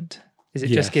moment. Is it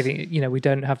just giving, we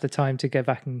don't have the time to go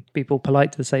back and be all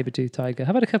polite to the saber-toothed tiger.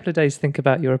 How about a couple of days to think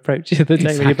about your approach the other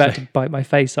day when you're about to bite my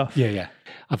face off? Yeah.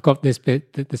 I've got this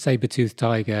bit that the saber-toothed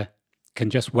tiger can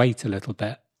just wait a little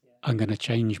bit. I'm going to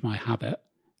change my habit.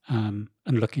 And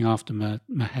looking after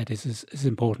my head is as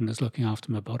important as looking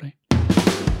after my body.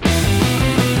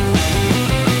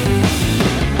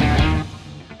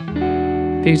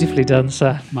 Beautifully done,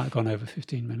 sir. Might have gone over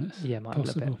 15 minutes. Yeah, might have a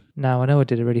little bit. Now, I know I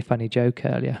did a really funny joke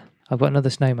earlier. I've got another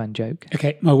snowman joke.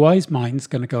 Okay, my wise mind's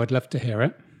going to go, I'd love to hear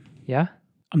it. Yeah?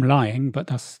 I'm lying, but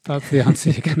that's the answer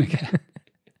you're going to get.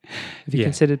 Have you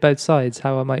considered both sides,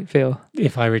 how I might feel?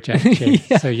 If I reject you.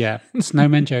 So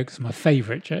snowman jokes are my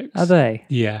favourite jokes. Are they?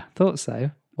 Yeah. Thought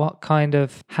so. What kind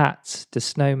of hats do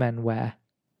snowmen wear?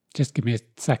 Just give me a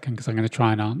second because I'm going to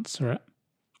try and answer it.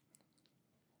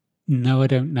 No, I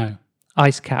don't know.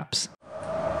 Ice caps.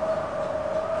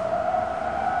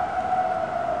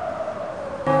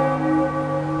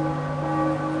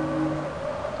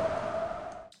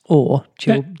 Or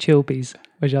chilbies,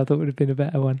 which I thought would have been a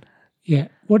better one. Yeah.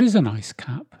 What is an ice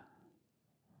cap?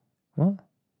 What?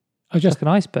 It's like an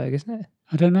iceberg, isn't it?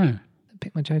 I don't know.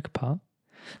 Pick my joke apart.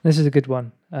 This is a good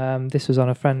one. This was on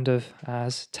a friend of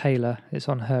ours, Taylor. It's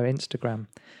on her Instagram.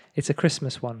 It's a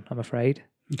Christmas one, I'm afraid.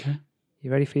 Okay. You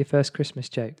ready for your first Christmas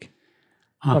joke?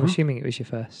 Well, I'm assuming it was your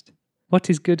first. What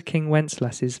is good King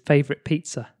Wenceslas's favourite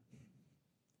pizza?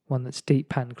 One that's deep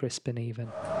pan crisp and even.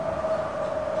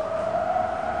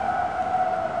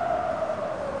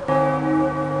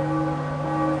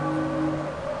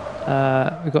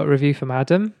 We've got a review from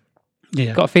Adam.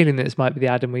 Yeah. Got a feeling that this might be the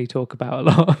Adam we talk about a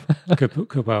lot.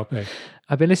 Could well be.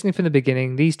 I've been listening from the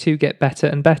beginning. These two get better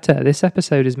and better. This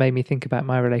episode has made me think about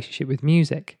my relationship with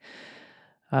music.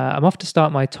 I'm off to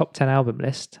start my top 10 album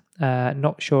list.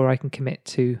 Not sure I can commit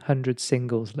to 100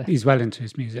 singles list. He's well into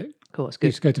his music. Cool, it's good. He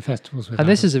used to go to festivals with And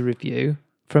this is a review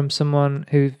from someone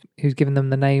who's given them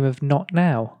the name of Not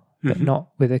Now, but not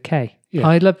with a K. Yeah.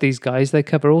 I love these guys. They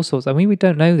cover all sorts. I mean, we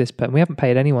don't know this, but we haven't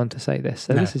paid anyone to say this.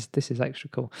 So this is extra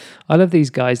cool. I love these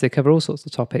guys. They cover all sorts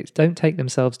of topics, don't take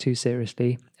themselves too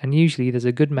seriously. And usually there's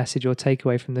a good message or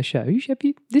takeaway from the show.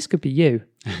 This could be you.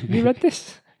 Have you read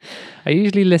this? I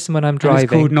usually listen when I'm driving.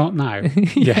 It's called Not Now.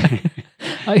 Yeah.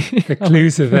 The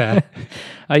clues are there.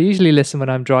 I usually listen when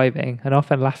I'm driving and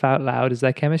often laugh out loud as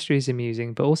their chemistry is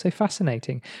amusing but also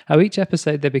fascinating. How each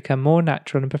episode they become more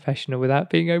natural and professional without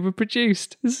being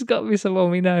overproduced. This has got to be someone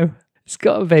we know. It's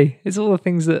got to be. It's all the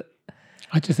things that...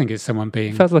 I just think it's someone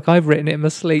being... It feels like I've written it in my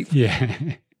sleep. Yeah.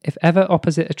 If ever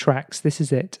opposite attracts, this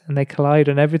is it. And they collide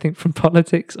on everything from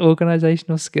politics,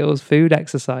 organisational skills, food,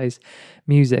 exercise,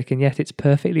 music, and yet it's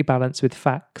perfectly balanced with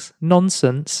facts,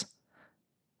 nonsense,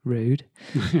 rude,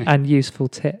 and useful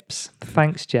tips.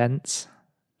 Thanks, gents.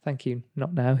 Thank you,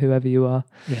 Not Now, whoever you are.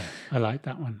 Yeah, I like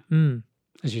that one.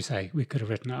 As you say, we could have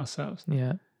written it ourselves.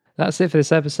 Yeah. That's it for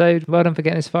this episode. Well done for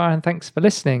getting this far, and thanks for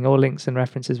listening. All links and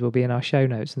references will be in our show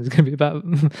notes, and there's going to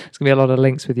be a lot of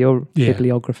links with your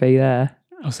bibliography there.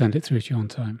 I'll send it through to you on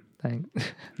time. Thanks.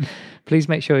 Please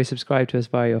make sure you subscribe to us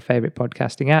via your favourite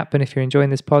podcasting app. And if you're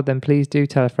enjoying this pod, then please do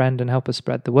tell a friend and help us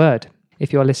spread the word.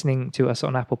 If you're listening to us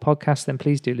on Apple Podcasts, then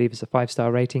please do leave us a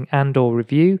 5-star rating and or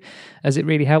review, as it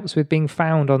really helps with being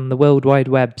found on the World Wide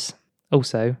Webs.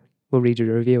 Also, we'll read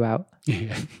your review out.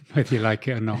 Yeah, whether you like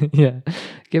it or not. Yeah.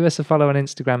 Give us a follow on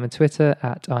Instagram and Twitter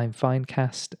at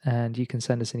I'mFinecast, and you can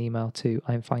send us an email to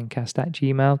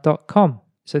imfinecast@gmail.com.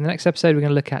 So in the next episode, we're going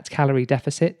to look at calorie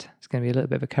deficit. It's going to be a little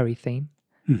bit of a curry theme.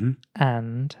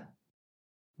 And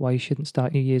why you shouldn't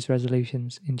start New Year's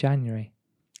resolutions in January.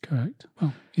 Correct.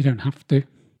 Well, you don't have to.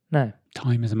 No.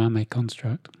 Time is a man-made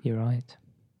construct. You're right.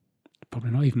 Probably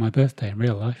not even my birthday in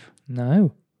real life.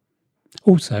 No.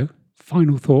 Also,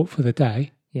 final thought for the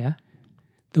day. Yeah.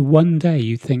 The one day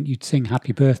you think you'd sing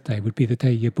happy birthday would be the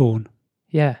day you're born.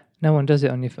 Yeah. No one does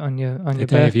it on your birthday. The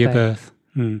day of your birth.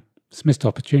 It's a missed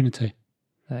opportunity.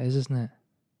 That is, isn't it?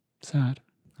 Sad.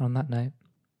 On that note,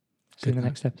 see you in the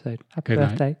next episode. Happy Good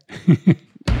birthday. Night.